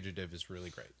in The Fugitive is really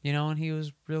great. You know when he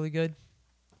was really good?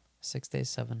 6 Days,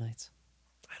 7 Nights.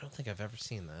 I don't think I've ever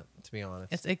seen that, to be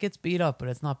honest. It gets beat up, but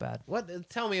it's not bad. What?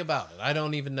 Tell me about it. I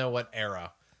don't even know what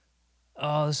era.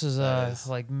 Oh, this is That is.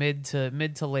 like mid to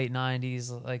late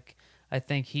 90s. Like I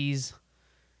think he's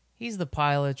the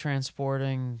pilot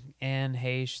transporting Anne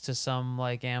Heche to some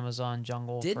like Amazon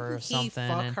jungle Didn't for he something,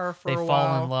 fuck and her for they a fall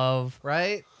while? in love.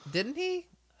 Right? Didn't he?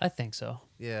 I think so.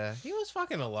 Yeah, he was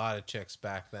fucking a lot of chicks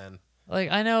back then.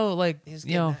 Like I know, like He's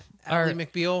you know, Ally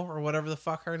McBeal or whatever the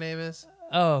fuck her name is.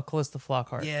 Callista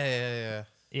Flockhart. Yeah.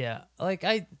 Yeah. Like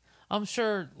I'm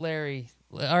sure Larry,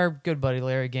 our good buddy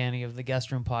Larry Ganny of the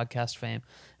Guest Room podcast fame,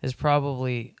 is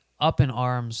probably up in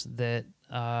arms that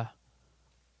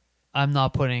I'm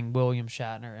not putting William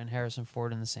Shatner and Harrison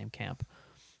Ford in the same camp.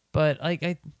 But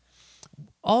like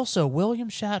also William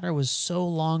Shatner was so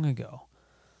long ago.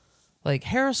 Like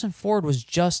Harrison Ford was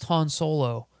just Han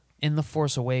Solo in The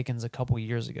Force Awakens a couple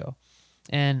years ago.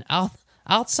 And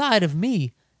outside of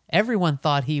me, everyone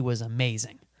thought he was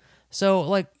amazing. So,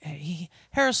 like,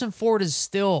 Harrison Ford is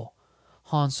still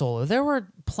Han Solo. There were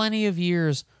plenty of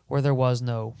years where there was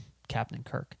no Captain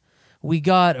Kirk. We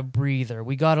got a breather.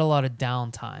 We got a lot of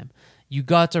downtime. You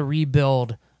got to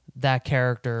rebuild that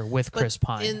character with Chris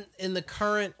Pine. In the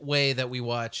current way that we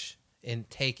watch and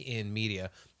take in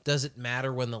media, does it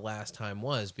matter when the last time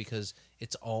was? Because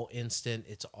it's all instant.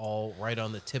 It's all right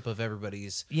on the tip of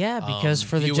everybody's because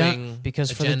for the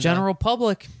agenda. general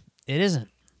public, it isn't.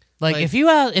 Like if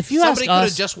somebody ask could have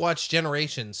us, just watched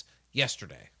Generations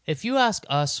yesterday. if you ask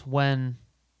us when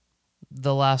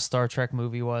the last Star Trek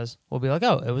movie was, we'll be like,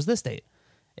 oh, it was this date.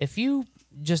 If you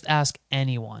just ask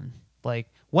anyone, like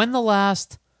when the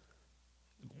last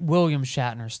William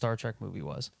Shatner Star Trek movie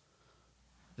was,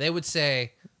 they would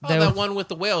say, oh, They that would- one with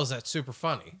the whales, that's super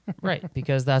funny. right?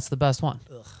 Because that's the best one.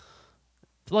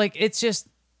 Like it's just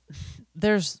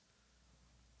there's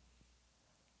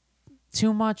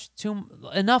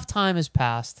enough time has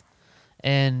passed,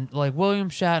 and like William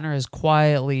Shatner has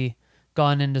quietly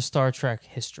gone into Star Trek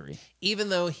history. Even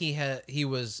though he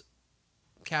was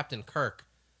Captain Kirk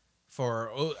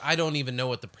for, I don't even know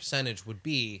what the percentage would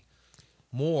be,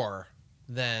 more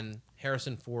than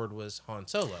Harrison Ford was Han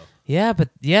Solo. Yeah, but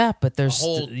there's A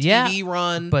whole TV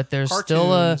run, but there's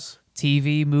still a cartoons.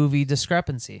 TV movie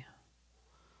discrepancy.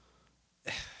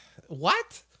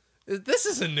 What? This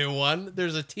is a new one.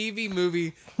 There's a TV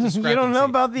movie discrepancy. You don't know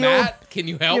about the Matt, old. can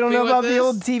you help You don't me know with about this? the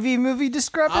old TV movie I'm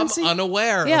discrepancy.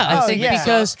 unaware. Yeah, of I Oh, think yeah.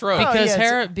 because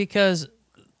Stroke. because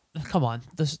come on,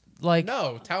 this like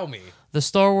No, tell me. the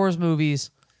Star Wars movies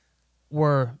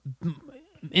were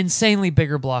insanely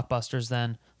bigger blockbusters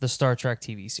than the Star Trek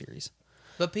TV series.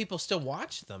 But people still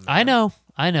watch them. I man.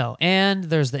 know. And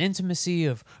there's the intimacy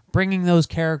of bringing those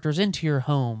characters into your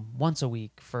home once a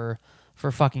week for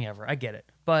fucking ever. I get it.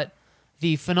 But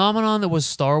the phenomenon that was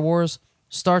Star Wars,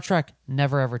 Star Trek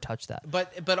never ever touched that.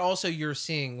 But also you're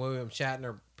seeing William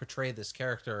Shatner portray this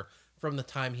character from the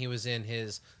time he was in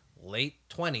his late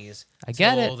 20s I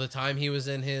get till it. the time he was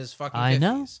in his fucking 50s. I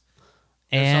know. There's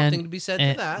And something to be said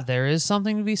to that. There is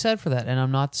something to be said for that. And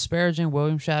I'm not disparaging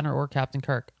William Shatner or Captain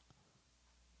Kirk.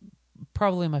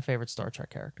 Probably my favorite Star Trek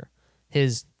character.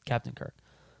 His Captain Kirk.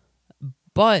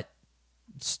 But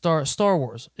Star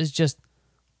Wars is just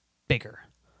bigger.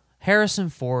 Harrison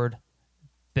Ford,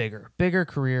 bigger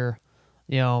career.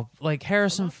 You know, like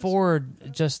Harrison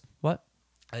Ford just what?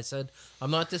 I said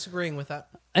I'm not disagreeing with that.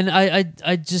 And I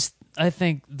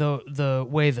think the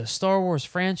way the Star Wars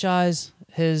franchise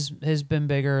has been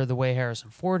bigger, the way Harrison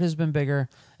Ford has been bigger.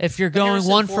 If you're going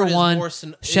Harrison one Ford for is one, more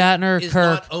Shatner, is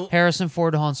Kirk, not Harrison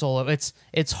Ford to Han Solo,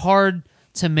 it's hard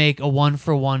to make a one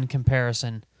for one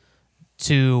comparison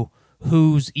to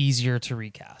who's easier to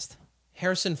recast.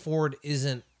 Harrison Ford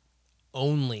isn't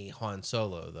only Han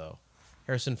Solo, though.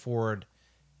 Harrison Ford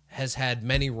has had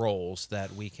many roles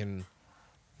that we can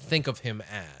think of him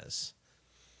as.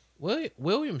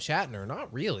 William Shatner,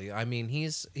 not really. I mean,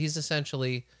 he's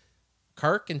essentially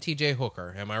Kirk and T.J.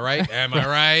 Hooker. Am I right? Am I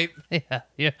right?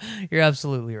 Yeah, you're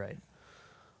absolutely right.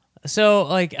 So,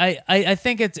 like, I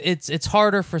think it's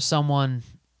harder for someone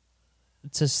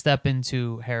to step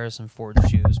into Harrison Ford's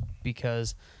shoes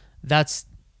because that's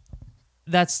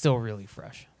still really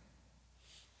fresh.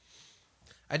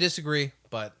 I disagree,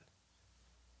 but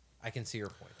I can see your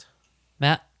point.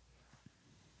 Matt,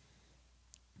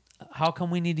 how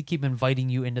come we need to keep inviting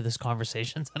you into this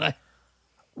conversation tonight?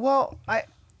 Well, I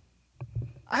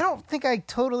don't think I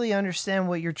totally understand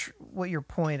what your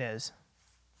point is.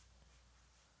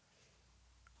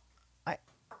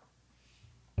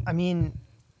 I mean,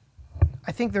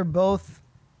 I think they're both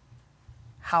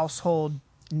household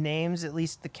names, at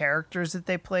least the characters that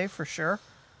they play, for sure.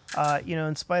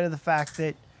 In spite of the fact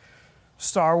that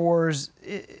Star Wars,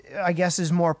 I guess,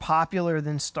 is more popular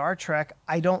than Star Trek,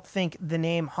 I don't think the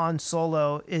name Han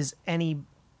Solo is any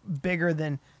bigger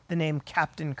than the name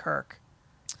Captain Kirk.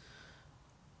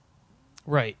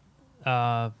 Right.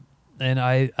 And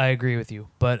I agree with you.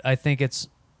 But I think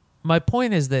my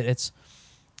point is that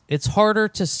it's harder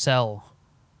to sell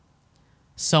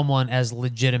someone as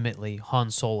legitimately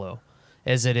Han Solo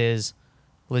as it is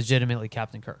legitimately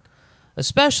Captain Kirk.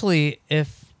 Especially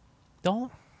if...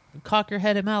 Don't cock your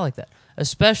head at Matt like that.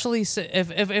 Especially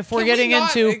if we're getting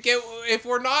into... If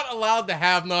we're not allowed to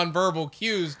have nonverbal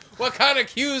cues, what kind of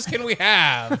cues can we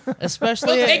have?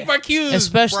 Especially... Don't take my cues,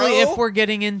 Especially bro. if we're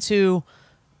getting into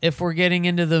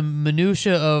the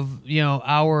minutia of,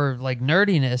 our like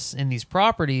nerdiness in these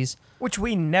properties, Which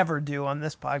we never do on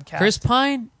this podcast. Chris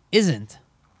Pine isn't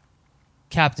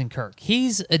Captain Kirk.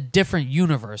 He's a different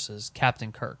universe's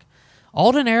Captain Kirk.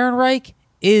 Alden Ehrenreich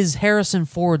is Harrison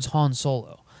Ford's Han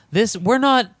Solo. We're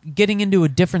not getting into a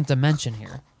different dimension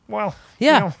here. Well,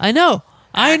 Yeah, I know.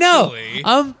 Actually-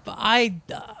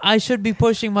 I should be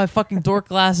pushing my fucking dork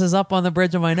glasses up on the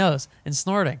bridge of my nose and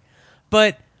snorting.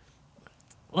 But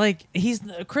like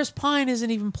Chris Pine isn't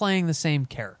even playing the same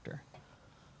character.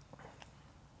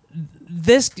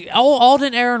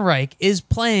 Alden Ehrenreich is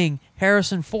playing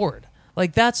Harrison Ford.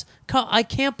 Like I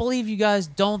can't believe you guys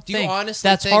don't Do you think honestly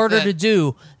that's think harder that- to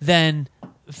do than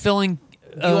filling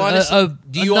Do you honestly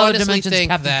another dimension's think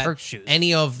Captain that Kirk's shoes.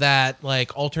 any of that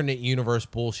like alternate universe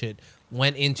bullshit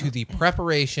went into the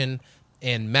preparation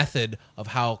and method of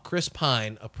how Chris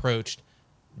Pine approached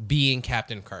being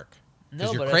Captain Kirk? No,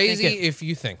 Because you're but I crazy think if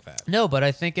you think that. No, but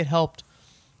I think it helped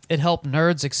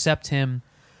nerds accept him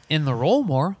in the role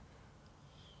more.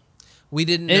 We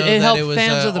didn't It know that helped it was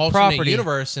fans an of the alternate property.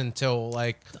 universe until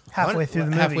like Halfway through the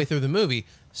movie. Halfway through the movie.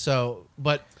 So,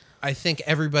 but I think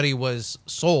everybody was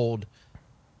sold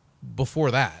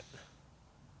before that.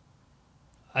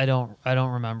 I don't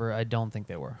remember. I don't think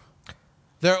they were.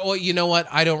 Well, you know what?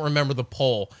 I don't remember the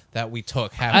poll that we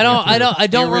took. I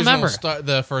don't remember.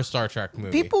 The first Star Trek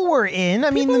movie. People were in. I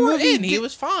mean, People the were movie in. He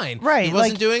was fine. Right, He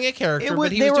wasn't like, doing a character,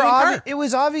 but he they was were doing Kirk. it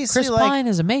was obviously Chris like Pine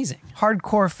is amazing.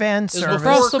 hardcore fan It was service.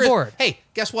 before Across the Chris- board. Hey,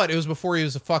 guess what? It was before he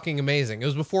was fucking amazing. It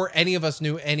was before any of us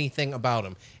knew anything about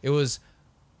him. It was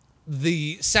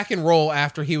the second role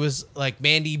after he was like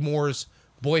Mandy Moore's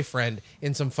boyfriend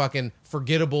in some fucking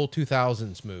forgettable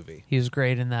 2000s movie. He was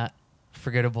great in that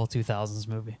forgettable 2000s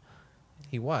movie.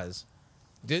 He was.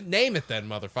 Name it then,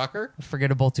 motherfucker.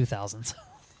 Forgettable 2000s.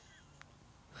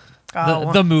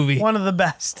 Uh, the movie. One of the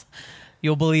best.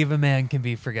 You'll believe a man can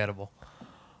be forgettable.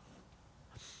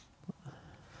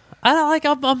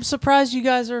 I'm surprised you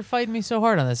guys are fighting me so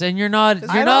hard on this, and you're not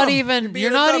being you're a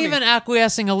not dummy. even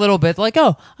acquiescing a little bit. Like,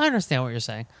 oh, I understand what you're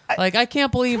saying. I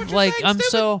can't believe What you like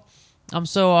saying, I'm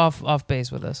so off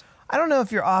base with this. I don't know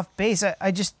if you're off base.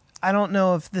 I don't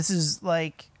know if this is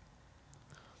like.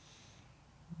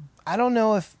 I don't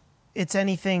know if it's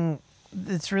anything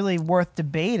that's really worth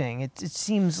debating. It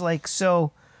seems like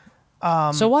so.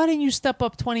 So why didn't you step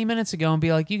up 20 minutes ago and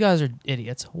be like, you guys are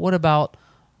idiots? What about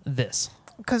this?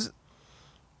 Because,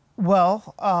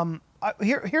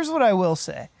 here's what I will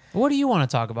say. What do you want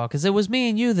to talk about? Because it was me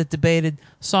and you that debated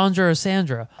Sandra or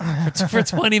Sandra for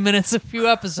 20 minutes a few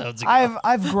episodes ago.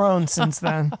 I've grown since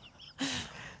then.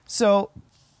 So,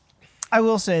 I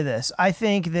will say this. I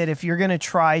think that if you're going to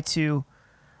try to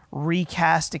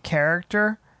recast a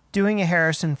character, doing a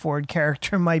Harrison Ford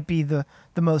character might be the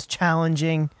most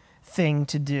challenging thing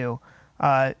to do.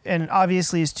 And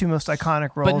obviously his two most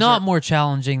iconic roles but not are, more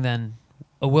challenging than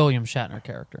a William Shatner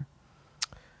character.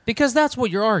 Because that's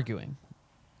what you're arguing.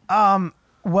 that's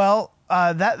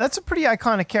a pretty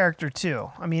iconic character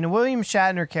too. I mean, a William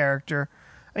Shatner character.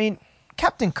 I mean,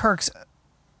 Captain Kirk's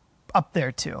up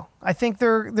there too. I think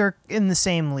they're in the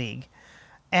same league.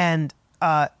 And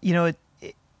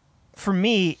for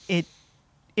me,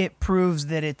 it proves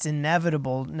that it's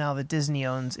inevitable now that Disney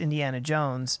owns Indiana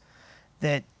Jones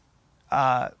that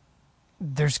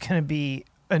there's going to be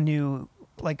a new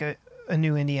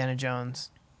Indiana Jones.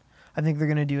 I think they're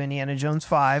going to do Indiana Jones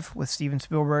 5 with Steven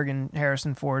Spielberg and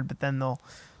Harrison Ford, but then they'll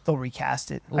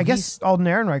recast it. Well, I guess Alden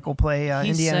Ehrenreich will play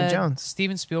Indiana Jones.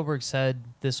 Steven Spielberg said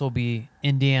this will be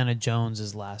Indiana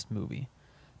Jones' last movie.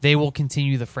 They will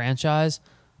continue the franchise,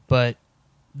 but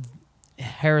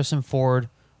Harrison Ford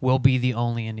will be the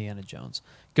only Indiana Jones.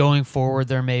 Going forward,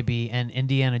 there may be an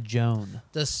Indiana Jones.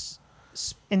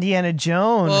 Indiana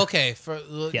Jones. Well, okay.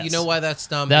 You Yes. know why that's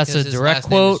dumb? That's a Because his direct last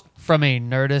name is- quote from a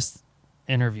Nerdist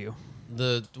interview.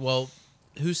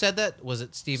 who said that? Was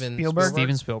it Steven Spielberg?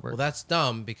 Steven Spielberg. Well, that's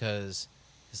dumb because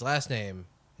his last name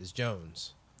is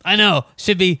Jones. I know.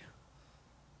 Should be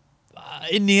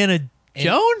Indiana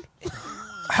Joan?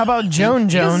 How about Joan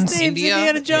Jones? name's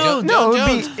Indiana Jones. No,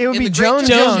 it would be Joan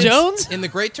Joan Jones. Jones? In the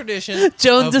great tradition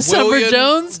Joan of December William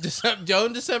Jones?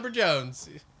 Joan December Jones.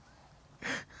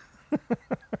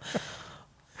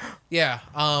 Yeah.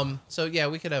 So yeah,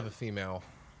 we could have a female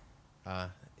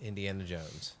Indiana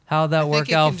Jones. How'd that think work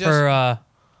it out can for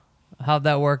how'd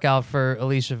that work out for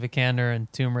Alicia Vikander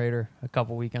and Tomb Raider a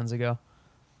couple weekends ago?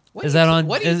 What Is are that you- on-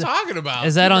 What are you is- talking about?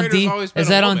 Is that Tomb on Raider's D always been is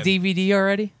a that on woman. DVD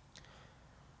already?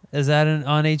 Is that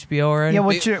on HBO already?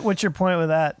 Yeah, what's your point with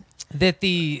that? That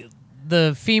the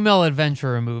female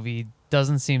adventurer movie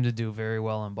doesn't seem to do very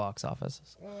well in box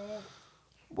offices.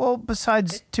 Well,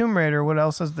 besides Tomb Raider, what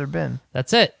else has there been?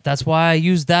 That's it. That's why I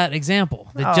used that example.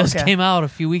 That Oh, just okay. came out a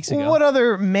few weeks ago. Well, what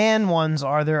other man ones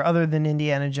are there other than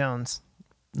Indiana Jones?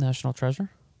 National Treasure?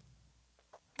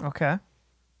 Okay.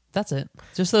 That's it.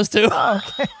 Just those two. Oh,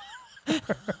 okay.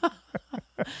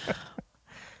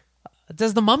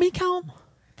 Does the Mummy count?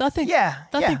 I think. Yeah,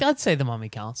 I think I'd say the Mummy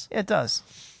counts. It does.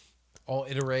 All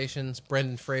iterations,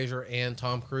 Brendan Fraser and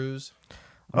Tom Cruise.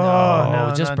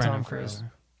 No, just not Brendan Tom Cruise.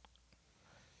 Fraser.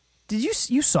 Did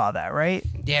you saw that, right?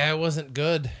 Yeah, it wasn't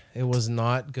good. It was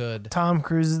not good. Tom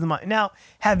Cruise is the money. Now,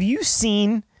 have you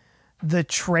seen the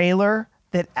trailer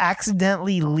that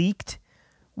accidentally leaked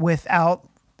without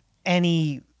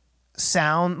any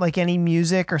sound, like any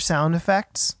music or sound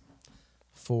effects?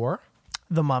 For?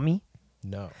 The Mummy.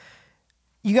 No.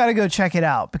 You got to go check it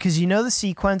out because you know the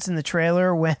sequence in the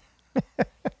trailer when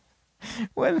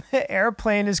when the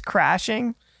airplane is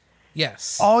crashing,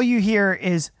 Yes. all you hear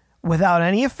is without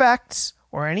any effects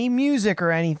or any music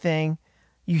or anything,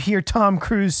 you hear Tom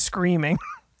Cruise screaming.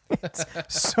 It's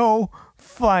so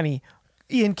funny.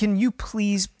 Ian, can you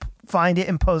please find it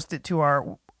and post it to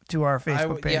our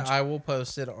Facebook page? Yeah, I will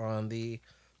post it on the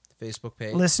Facebook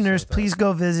page. Listeners, so that- please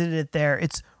go visit it there.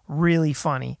 It's really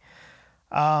funny.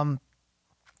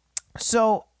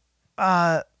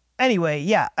 Anyway,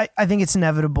 yeah, I think it's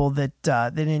inevitable that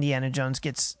that Indiana Jones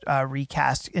gets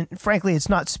recast. And frankly, it's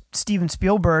not Steven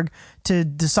Spielberg to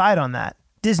decide on that.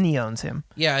 Disney owns him.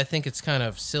 Yeah, I think it's kind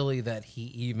of silly that he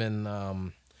even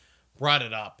brought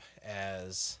it up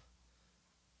as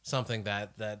something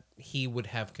that he would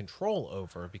have control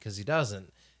over because he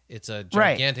doesn't. It's a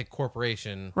gigantic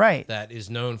corporation Right. that is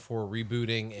known for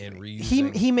rebooting and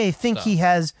reusing. He may think stuff. he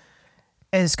has,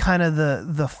 as kind of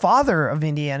the father of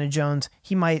Indiana Jones,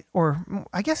 he might, or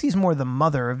I guess he's more the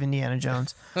mother of Indiana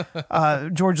Jones.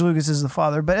 George Lucas is the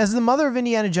father, but as the mother of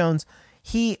Indiana Jones,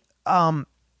 he, I'm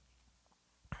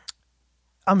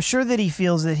sure that he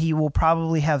feels that he will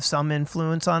probably have some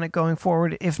influence on it going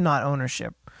forward, if not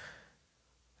ownership.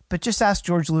 But just ask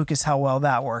George Lucas how well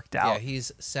that worked out. Yeah,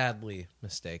 he's sadly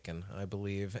mistaken, I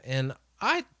believe. And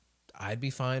I'd be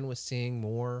fine with seeing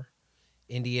more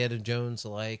Indiana Jones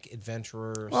like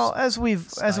adventurers. Well, as we've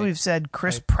said,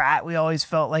 Chris Pratt, we always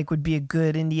felt like would be a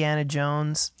good Indiana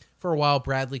Jones. For a while,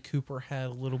 Bradley Cooper had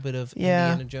a little bit of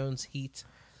Yeah. Indiana Jones heat.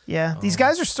 Yeah, these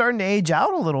guys are starting to age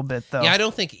out a little bit, though. Yeah, I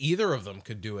don't think either of them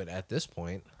could do it at this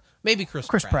point. Maybe Chris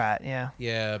Pratt, yeah.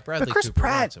 Yeah, Bradley Chris Cooper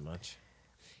Pratt- not so much.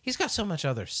 He's got so much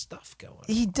other stuff going.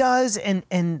 He does,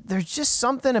 and there's just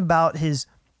something about his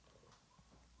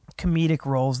comedic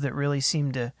roles that really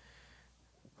seem to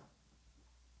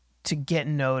get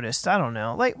noticed. I don't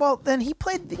know. Like, well, then he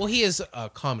played... Well, he is a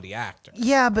comedy actor.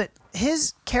 Yeah, but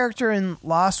his character in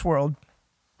Lost World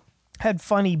had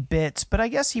funny bits, but I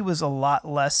guess he was a lot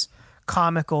less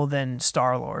comical than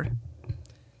Star-Lord.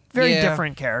 Very Yeah,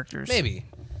 different characters. Maybe.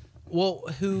 Well,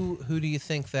 who do you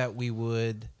think that we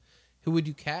would... Who would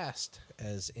you cast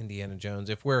as Indiana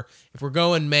Jones if we're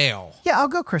going male? Yeah, I'll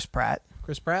go Chris Pratt.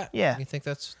 Chris Pratt? Yeah. You think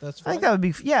that's I fine? think that would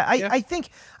be I think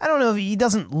I don't know if he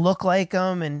doesn't look like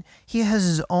him and he has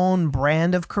his own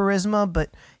brand of charisma, but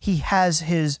he has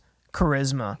his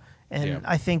charisma, and Yeah.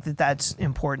 I think that that's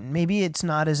important. Maybe it's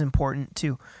not as important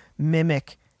to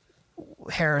mimic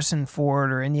Harrison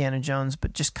Ford or Indiana Jones,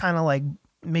 but just kind of like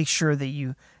make sure that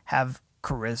you have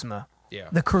charisma. Yeah.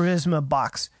 The charisma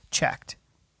box checked.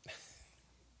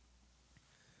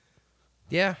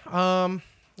 Yeah. No,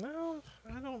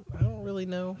 I don't really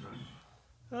know.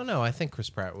 I don't know. I think Chris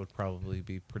Pratt would probably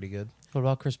be pretty good. What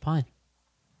about Chris Pine?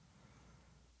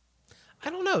 I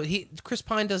don't know. Chris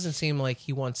Pine doesn't seem like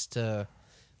he wants to,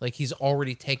 like he's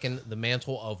already taken the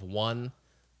mantle of one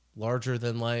larger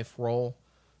than life role.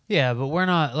 Yeah, but we're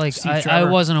not like Steve I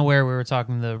Trevor. wasn't aware we were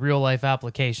talking the real life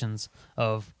applications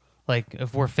of like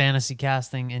if we're fantasy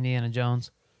casting Indiana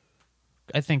Jones.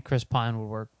 Chris Pine would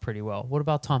work pretty well. What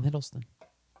about Tom Hiddleston?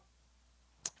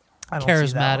 I don't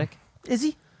see that one. Charismatic. Is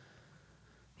he?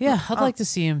 Yeah, I'd like to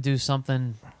see him do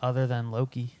something other than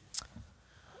Loki.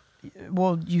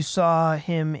 Well, you saw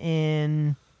him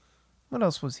in. What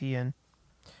else was he in?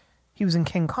 He was in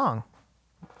King Kong.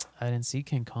 I didn't see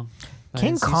King Kong. I King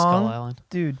didn't see Kong, Skull Island.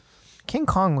 dude. King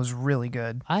Kong was really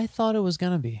good. I thought it was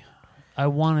gonna be. I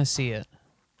want to see it.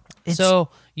 It's, So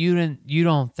you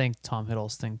don't think Tom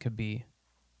Hiddleston could be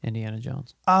Indiana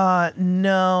Jones?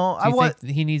 no, Do you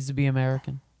think he needs to be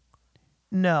American?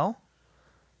 No.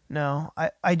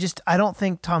 I don't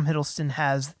think Tom Hiddleston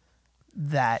has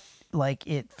that like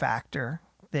it factor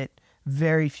that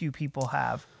very few people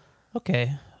have.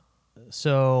 Okay,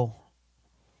 so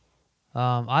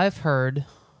I've heard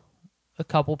a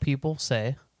couple people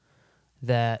say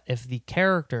that if the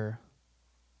character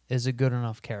is a good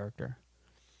enough character,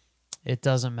 it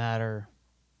doesn't matter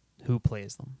who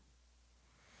plays them.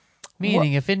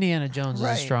 Meaning, if Indiana Jones is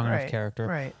a strong enough character,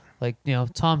 right? like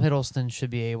Tom Hiddleston should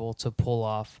be able to pull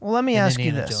off. Well, let me an ask you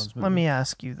Indiana this. Jones movie. Let me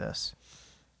ask you this: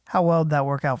 how well did that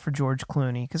work out for George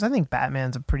Clooney? Because I think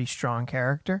Batman's a pretty strong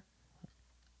character.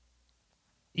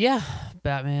 Yeah,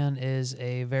 Batman is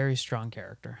a very strong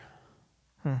character.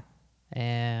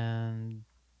 And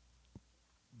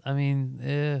I mean,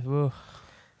 I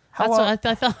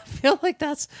feel like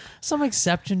that's some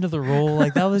exception to the rule.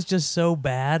 Like that was just so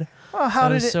bad. Well, how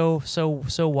That did was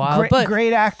it? so wild. But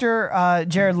Great actor,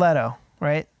 Jared Leto,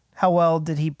 right? How well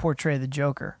did he portray the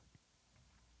Joker?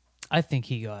 I think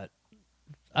he got.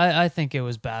 I think it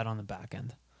was bad on the back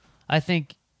end. I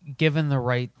think given the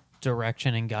right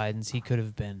direction and guidance, he could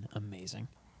have been amazing.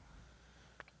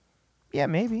 Yeah,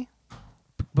 maybe.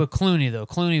 But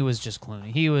Clooney was just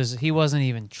Clooney. He wasn't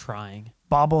even trying.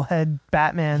 Bobblehead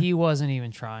Batman. He wasn't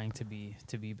even trying to be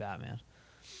Batman.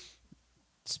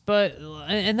 But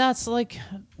and that's like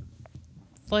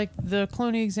the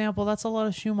Clooney example. That's a lot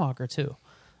of Schumacher too.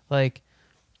 Like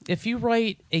if you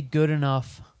write a good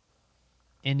enough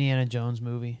Indiana Jones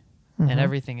movie and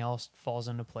everything else falls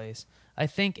into place, I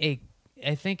think a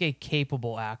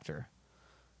capable actor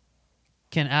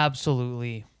can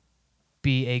absolutely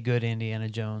be a good Indiana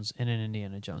Jones in an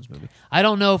Indiana Jones movie. I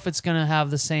don't know if it's going to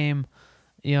have the same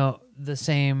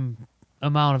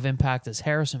amount of impact as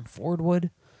Harrison Ford would,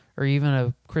 or even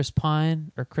a Chris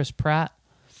Pine or Chris Pratt.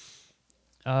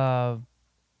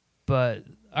 But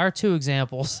our two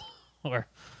examples were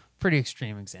pretty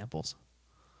extreme examples.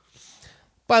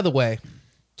 By the way,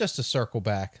 just to circle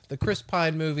back, the Chris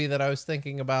Pine movie that I was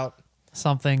thinking about.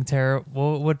 Something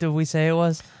terrible. What did we say it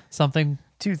was? Something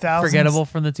 2000s. forgettable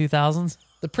from the 2000s?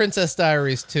 The Princess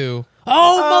Diaries 2.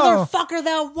 Oh, motherfucker,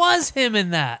 that was him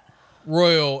in that.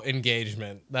 Royal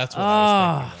Engagement. That's what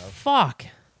I was thinking of. Fuck.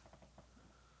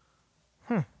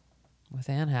 With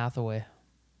Anne Hathaway.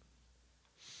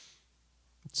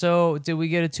 So, did we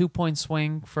get a 2-point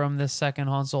swing from this second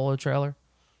Han Solo trailer?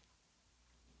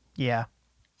 Yeah.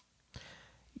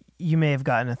 You may have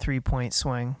gotten a 3-point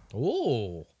swing.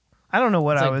 Ooh. I don't know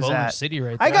what It's I like was Boulder at. City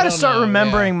right I there. got to don't start know,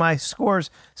 remembering yeah. my scores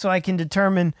so I can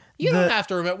determine. You don't have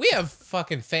to remember. We have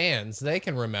fucking fans. They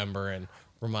can remember and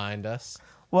remind us.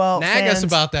 Well, Nag us fans,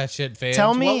 about that shit, fans.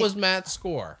 tell me- What was Matt's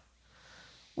score?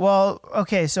 Well,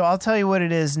 okay, so I'll tell you what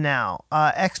it is now.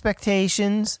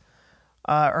 Expectations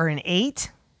are an 8,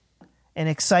 and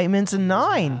excitement's a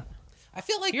 9. I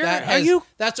feel like You're- that are has, you-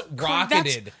 that's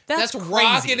rocketed. that's That's crazy.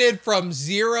 rocketed from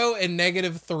 0 and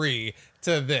 -3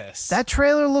 to this. That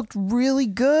trailer looked really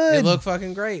good. It looked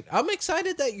fucking great. I'm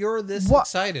excited that you're this Wha-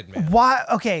 excited, man. Why?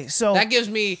 Okay, so That gives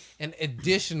me an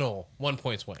additional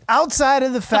 1-point swing. outside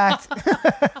of the fact,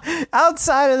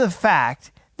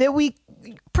 that we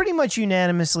pretty much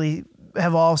unanimously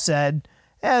have all said,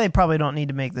 they probably don't need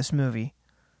to make this movie.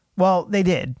 Well, they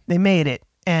did. They made it,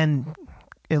 and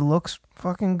it looks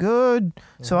fucking good.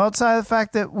 So outside of the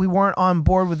fact that we weren't on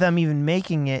board with them even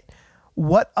making it,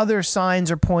 what other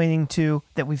signs are pointing to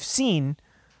that we've seen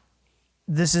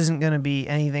this isn't going to be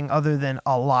anything other than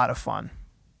a lot of fun?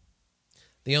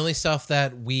 The only stuff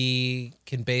that we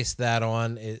can base that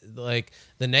on is like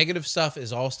the negative stuff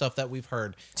is all stuff that we've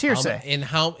heard. It's hearsay. In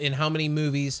how many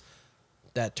movies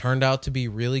that turned out to be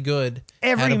really good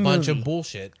Every had a bunch movie. of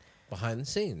bullshit behind the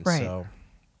scenes. Right. So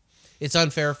it's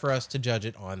unfair for us to judge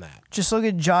it on that. Just look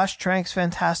at Josh Trank's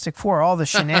Fantastic Four, all the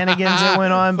shenanigans that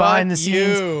went on behind the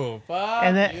scenes. Fuck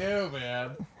And that- you,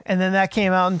 man. And then that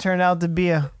came out and turned out to be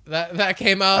That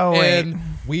came out Oh, wait. and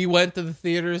we went to the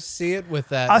theaters to see it with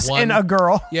that us one, and a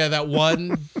girl. Yeah, that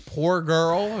one poor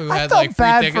girl who I had felt like free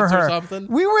bad tickets for her. or something.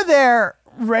 We were there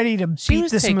ready to She beat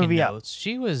was this taking movie up. notes.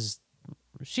 She was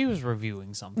She was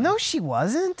reviewing something. No, she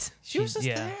wasn't. She was just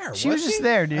yeah. there. She was just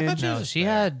there, dude. I thought she was No, just she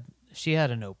there.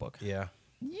 had a notebook. Yeah.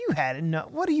 You had a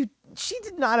note. What do you? She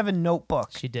did not have a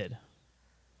notebook. She did.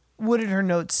 What did her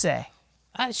notes say?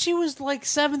 She was like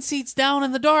 7 seats down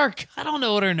in the dark. I don't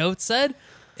know what her note said.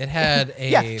 It had a.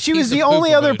 Yeah, she was piece the of only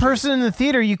poop other emoji. person in the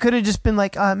theater. You could have just been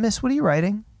like, Miss, what are you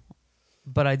writing?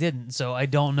 But I didn't, so I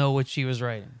don't know what she was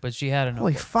writing. But she had a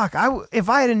Holy notebook. fuck! If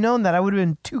I had known that, I would have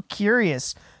been too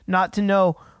curious not to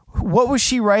know what was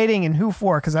she writing and who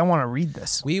for, because I want to read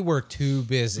this. We were too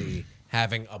busy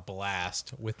having a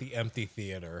blast with the empty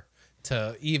theater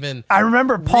to even. I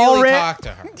remember Paul really ran. talk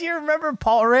to her. Do you remember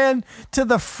Paul ran to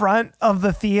the front of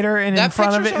the theater and in That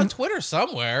front of picture's it? on and- Twitter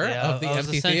somewhere Yeah, of the I was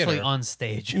empty essentially theater. on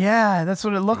stage. Yeah, that's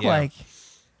what it looked Yeah. like.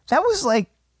 That was like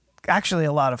actually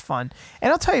a lot of fun.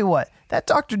 And I'll tell you what, that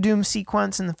Doctor Doom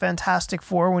sequence in the Fantastic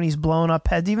Four when he's blowing up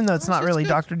heads, even though it's not shit's really good.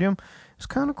 Doctor Doom, it's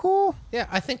kind of cool. Yeah,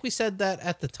 I think we said that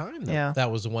at the time. Yeah. That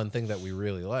was the one thing that we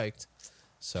really liked.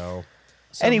 So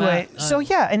So Anyway, Matt, so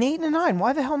yeah, an 8 and a 9.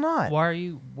 Why the hell not? why are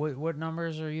you? What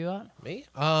numbers are you at? me,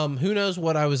 who knows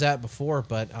what I was at before,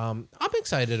 but I'm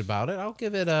excited about it. I'll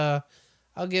give it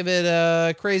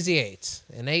a crazy 8,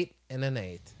 an 8 and an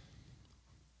 8.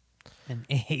 An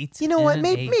 8. You know and what? an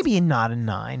Maybe 8. maybe not a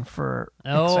 9 for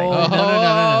Oh, excitement. no.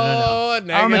 Oh, I'm a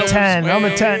negative 10. I'm a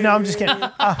swing. 10. No, I'm just kidding. You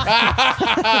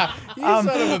son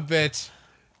of a bitch.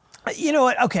 You know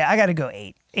what? Okay, I got to go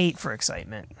 8. 8 for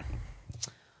excitement.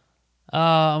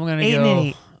 I'm gonna 8 go. and an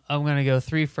 8. I'm gonna go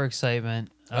 3 for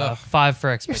excitement. Ugh. 5 for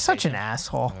You're expectation. such an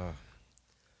asshole.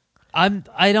 I'm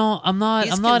not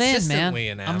He's in, man. consistently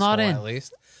an I'm not asshole, in. At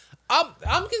least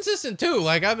I'm consistent too.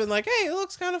 Like I've been like, hey, it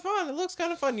looks kind of fun. It looks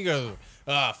kind of fun. You go,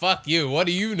 fuck you. What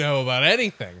do you know about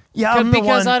anything? Yeah, I'm the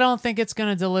Because one. I don't think it's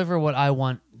gonna deliver what I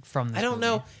want from this I don't movie.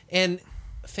 know. And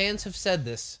fans have said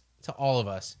this to all of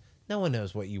us. No one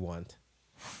knows what you want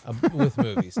with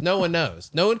movies. No one knows.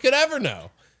 No one could ever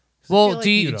know. 'Cause I feel Well, like do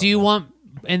you don't do you know.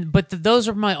 want but those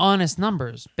are my honest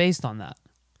numbers based on that.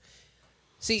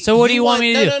 See, So what do you want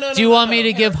me to do? No, Do you want me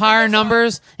to give Here, higher hold on.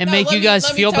 numbers and No, make let you me- guys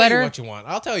let me feel tell you better? what you want.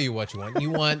 I'll tell you what you want.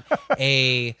 You want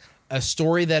a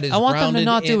story that is. I want them to grounded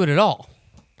not do in- it at all.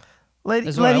 Let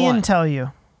That's what I Ian want. tell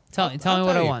you. Tell me I'll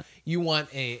what I you. want. You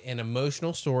want an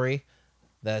emotional story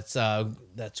that's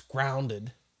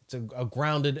grounded. It's a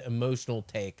grounded emotional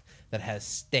take that has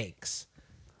stakes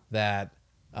that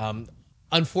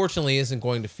unfortunately isn't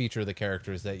going to feature the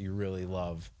characters that you really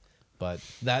love, but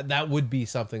that would be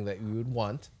something that you would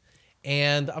want.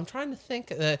 And I'm trying to think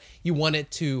that you want it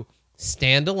to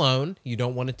stand alone. You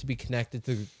don't want it to be connected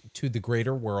to the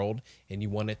greater world, and you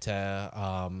want it to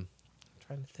I'm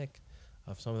trying to think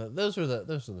of some of that. Those are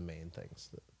the main things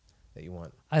that you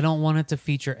want. I don't want it to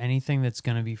feature anything that's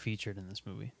going to be featured in this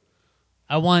movie.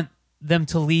 I want them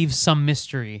to leave some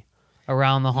mystery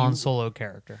around the Han Solo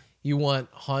character. You want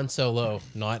Han Solo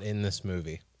not in this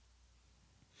movie.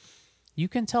 You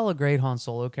can tell a great Han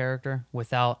Solo character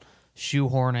without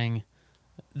shoehorning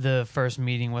the first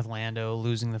meeting with Lando,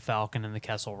 losing the Falcon, and the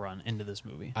Kessel Run into this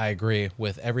movie. I agree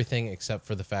with everything except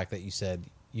for the fact that you said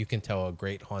you can tell a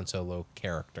great Han Solo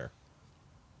character.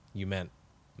 You meant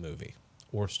movie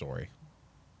or story.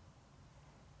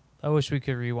 I wish we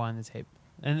could rewind the tape.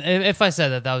 And if I said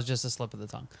that, that was just a slip of the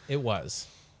tongue. It was,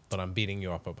 but I'm beating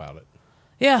you up about it.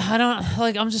 Yeah,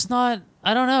 I'm just not,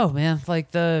 I don't know, man.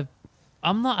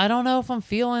 I don't know if I'm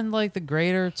feeling like the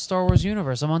greater Star Wars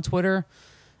universe. I'm on Twitter,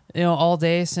 all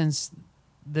day since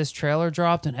this trailer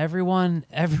dropped, and everyone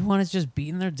is just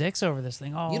beating their dicks over this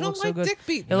thing. Oh, You it don't looks like so good. dick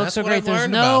beating. It looks That's so what great. I've There's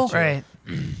learned no, about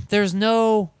you. Right. there's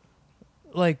no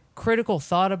critical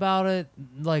thought about it.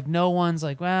 Like no one's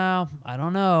like, well, I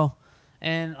don't know.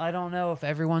 And I don't know if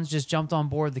everyone's just jumped on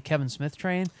board the Kevin Smith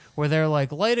train where they're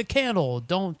like, light a candle,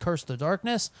 don't curse the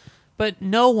darkness. But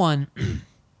no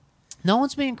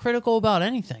one's being critical about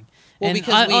anything. Well, And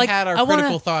because we had our I wanna-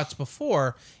 critical thoughts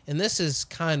before, and this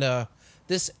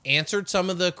answered some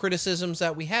of the criticisms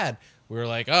that we had. We were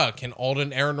like, can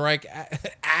Alden Ehrenreich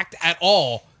act at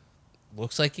all?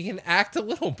 Looks like he can act a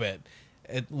little bit.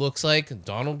 It looks like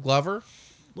Donald Glover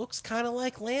looks kind of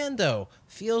like Lando.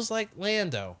 Feels like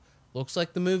Lando. Looks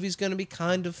like the movie's going to be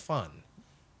kind of fun.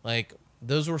 Like,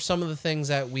 those were some of the things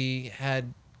that we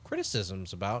had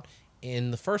criticisms about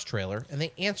in the first trailer, and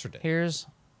they answered it.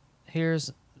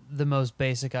 Here's the most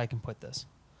basic I can put this.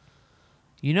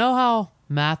 You know how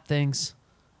Matt thinks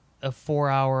a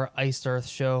 4-hour Iced Earth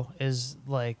show is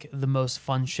like the most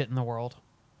fun shit in the world?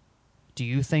 Do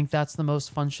you think that's the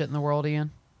most fun shit in the world,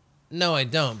 Ian? No, I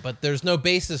don't. But there's no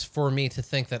basis for me to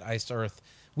think that Iced Earth.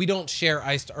 We don't share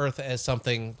Iced Earth as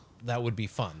something that would be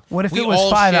fun. What if We it was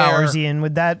all 5 share- hours, Ian?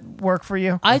 Would that work for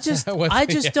you? I just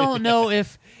don't know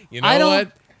if You know I don't,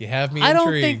 what? You have me I intrigued.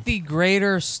 don't think the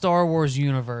greater Star Wars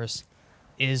universe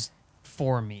is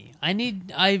for me. I need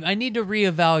to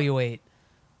reevaluate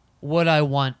what I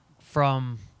want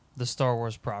from the Star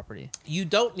Wars property. You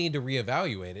don't need to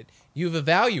reevaluate it. You've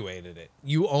evaluated it.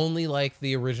 You only like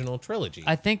the original trilogy.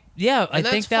 I think I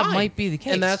think that fine. might be the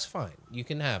case. And that's fine. You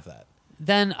can have that.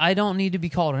 Then I don't need to be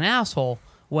called an asshole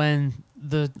when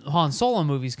the Han Solo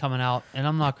movie's coming out and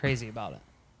I'm not crazy about it.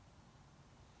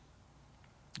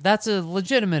 That's a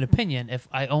legitimate opinion if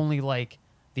I only like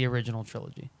the original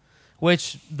trilogy.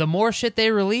 Which, the more shit they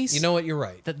release... You know what? You're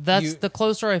right. That's the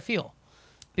closer I feel.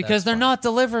 Because That's they're fine. not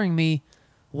delivering me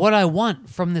what I want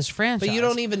from this franchise. But you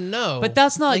don't even know. But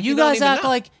that's not... Like, you don't guys even act know.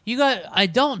 like... I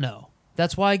don't know.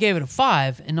 That's why I gave it a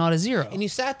 5 and not a 0. And you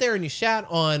sat there and you shat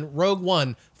on Rogue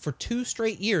One for 2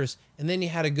 straight years, and then you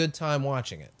had a good time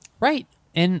watching it. Right.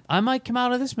 And I might come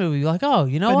out of this movie like, oh,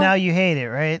 you know But what? now you hate it,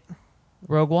 right?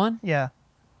 Rogue One? Yeah.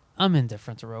 I'm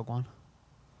indifferent to Rogue One.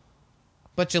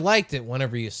 But you liked it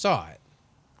whenever you saw it.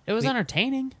 It was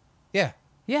entertaining. Yeah.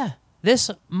 Yeah. This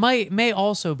may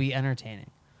also be entertaining.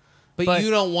 But you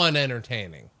don't want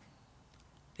entertaining.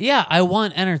 Yeah, I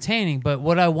want entertaining, but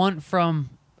what I want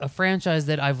from a franchise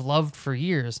that I've loved for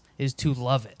years is to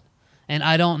love it. And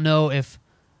I don't know if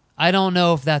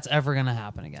that's ever going to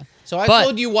happen again. So I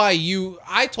told you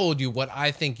I told you what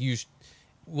I think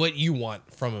what you want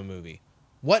from a movie.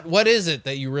 What is it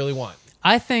that you really want?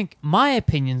 I think my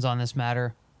opinions on this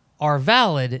matter are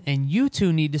valid, and you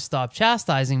two need to stop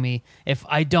chastising me if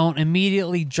I don't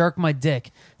immediately jerk my dick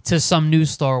to some new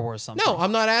Star Wars something. No,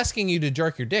 I'm not asking you to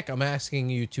jerk your dick. I'm asking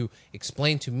you to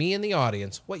explain to me and the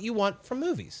audience what you want from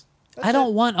movies. I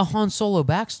don't want a Han Solo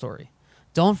backstory.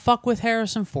 Don't fuck with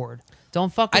Harrison Ford.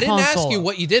 Don't fuck with I didn't Han ask Solo. you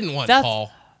what you didn't want, That's-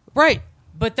 Paul. Right,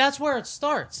 but that's where it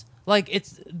starts. Like,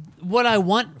 it's what I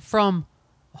want from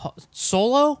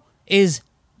Solo is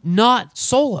not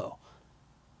Solo.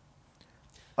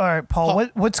 All right, Paul.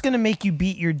 What's gonna make you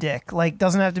beat your dick? Like,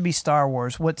 doesn't have to be Star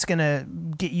Wars. What's gonna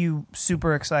get you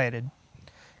super excited?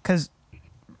 Because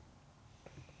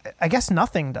I guess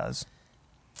nothing does.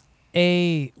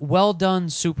 A well-done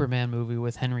Superman movie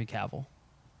with Henry Cavill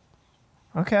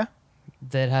Okay.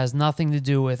 that has nothing to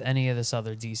do with any of this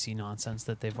other DC nonsense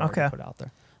that they've already Okay. put out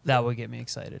there. That would get me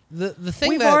excited. The thing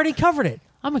We've that already covered it.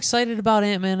 I'm excited about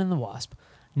Ant-Man and the Wasp.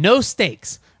 No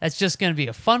stakes. That's just going to be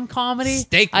a fun comedy.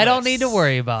 Steakless. I don't need to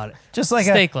worry about it. Just like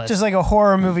Steakless. a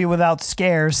horror movie without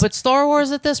scares. But Star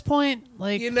Wars at this point,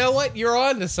 like you know what? You're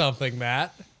on to something,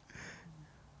 Matt.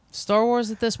 Star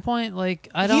Wars at this point, like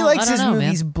I don't. He likes I don't his know,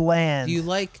 movies man. bland. Do you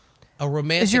like a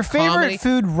romantic Is your favorite comedy?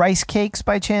 food rice cakes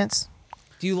by chance?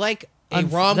 Do you like a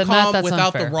Matt, rom-com that's without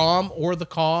unfair. the rom or the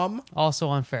com? Also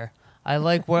unfair. I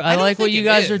like what I don't what think you it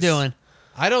guys are is. doing.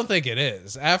 I don't think it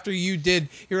is. After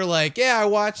you're like, yeah, I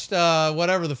watched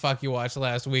whatever the fuck you watched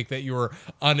last week that you were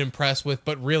unimpressed with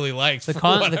but really liked. The for The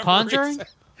whatever Conjuring. reason.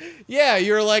 Yeah,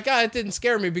 you're like, it didn't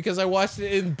scare me because I watched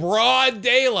it in broad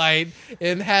daylight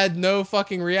and had no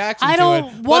fucking reaction I to don't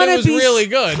it. But want it to was be really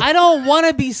good. I don't want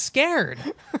to be scared.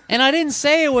 And I didn't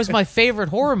say it was my favorite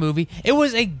horror movie. It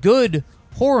was a good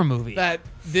horror movie. That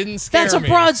didn't scare That's a me.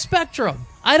 broad spectrum.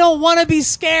 I don't want to be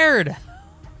scared.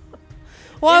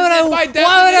 Why Is would it by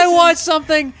why would I definition- watch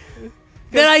something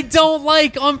that I don't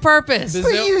like on purpose? Does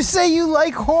But it- you say you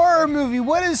like horror movie.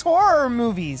 What is horror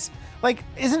movies? Like,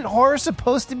 isn't horror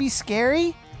supposed to be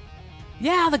scary?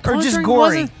 Yeah, The Or just Conjuring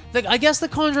gory. wasn't. I guess The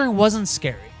Conjuring wasn't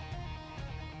scary.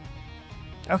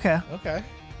 Okay, Okay.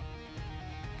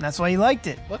 that's why you liked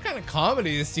it. What kind of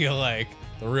comedies do you like?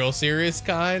 The real serious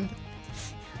kind?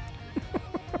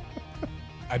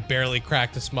 I barely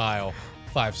cracked a smile.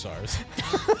 5 stars.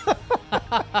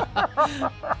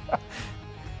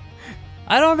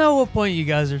 I don't know what point you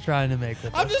guys are trying to make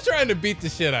with I'm this. just trying to beat the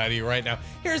shit out of you right now.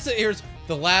 Here's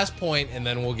the last point, and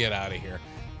then we'll get out of here.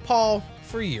 Paul,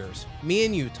 for years, me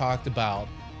and you talked about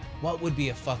what would be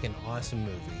a fucking awesome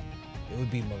movie. It would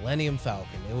be Millennium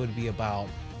Falcon. It would be about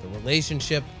the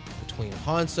relationship between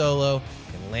Han Solo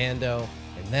and Lando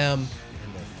and them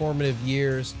in their formative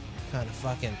years, kind of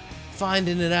fucking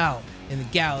finding it out in the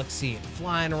galaxy and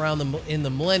flying around in the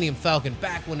Millennium Falcon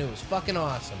back when it was fucking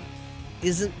awesome.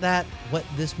 Isn't that what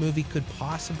this movie could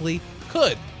possibly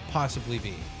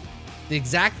be? The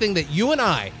exact thing that you and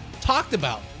I talked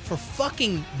about for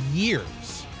fucking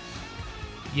years.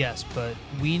 Yes, but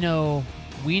we know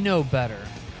better.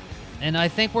 And I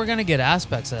think we're going to get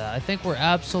aspects of that. I think we're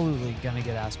absolutely going to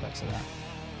get aspects of that.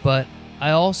 But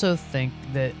I also think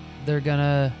that they're going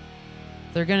to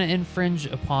infringe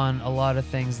upon a lot of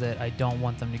things that I don't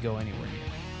want them to go anywhere near.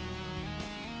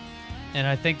 And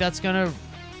I think it's gonna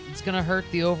hurt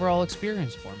the overall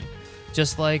experience for me.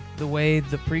 Just like the way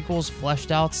the prequels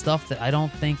fleshed out stuff that I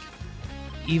don't think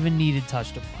even needed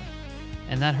touched upon,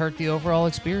 and that hurt the overall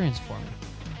experience for me.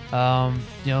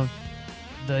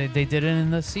 They did it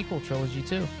in the sequel trilogy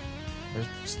too. There's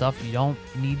stuff you don't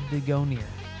need to go near,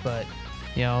 but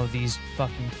these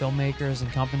fucking filmmakers and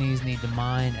companies need to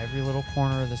mine every little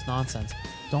corner of this nonsense.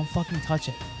 Don't fucking touch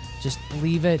it. Just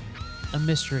leave it a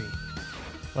mystery.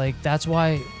 Like, that's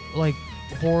why, like,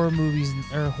 horror movies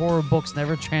or horror books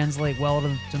never translate well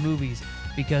to movies,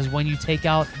 because when you take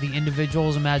out the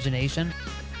individual's imagination,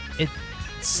 it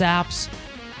saps,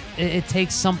 it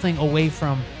takes something away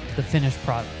from the finished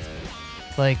product.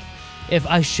 Like, if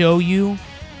I show you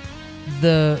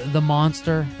the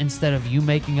monster instead of you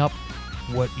making up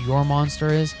what your monster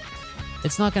is,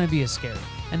 it's not going to be as scary.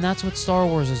 And that's what Star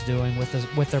Wars is doing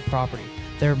with their property.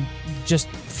 They're just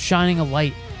shining a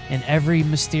light in every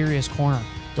mysterious corner.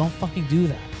 Don't fucking do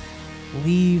that.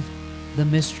 Leave the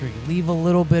mystery. Leave a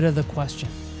little bit of the question.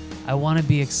 I want to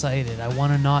be excited. I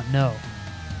want to not know.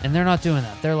 And they're not doing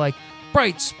that. They're like,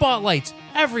 bright spotlights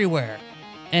everywhere.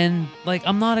 And, like,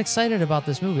 I'm not excited about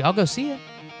this movie. I'll go see it.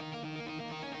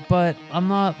 But I'm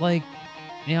not, like,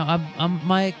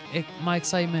 my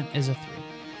excitement is a 3.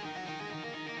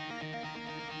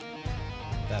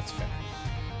 That's fair.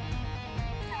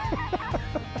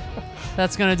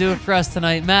 That's going to do it for us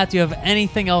tonight. Matt, do you have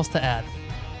anything else to add?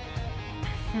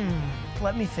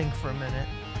 Let me think for a minute.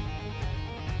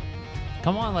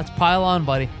 Come on, let's pile on,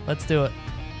 buddy. Let's do it.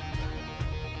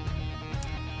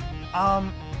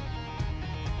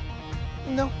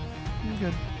 No, I'm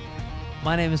good.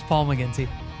 My name is Paul McGinty.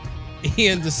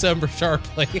 Ian December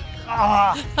Sharpley.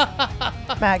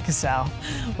 Matt Casal.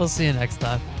 We'll see you next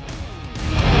time.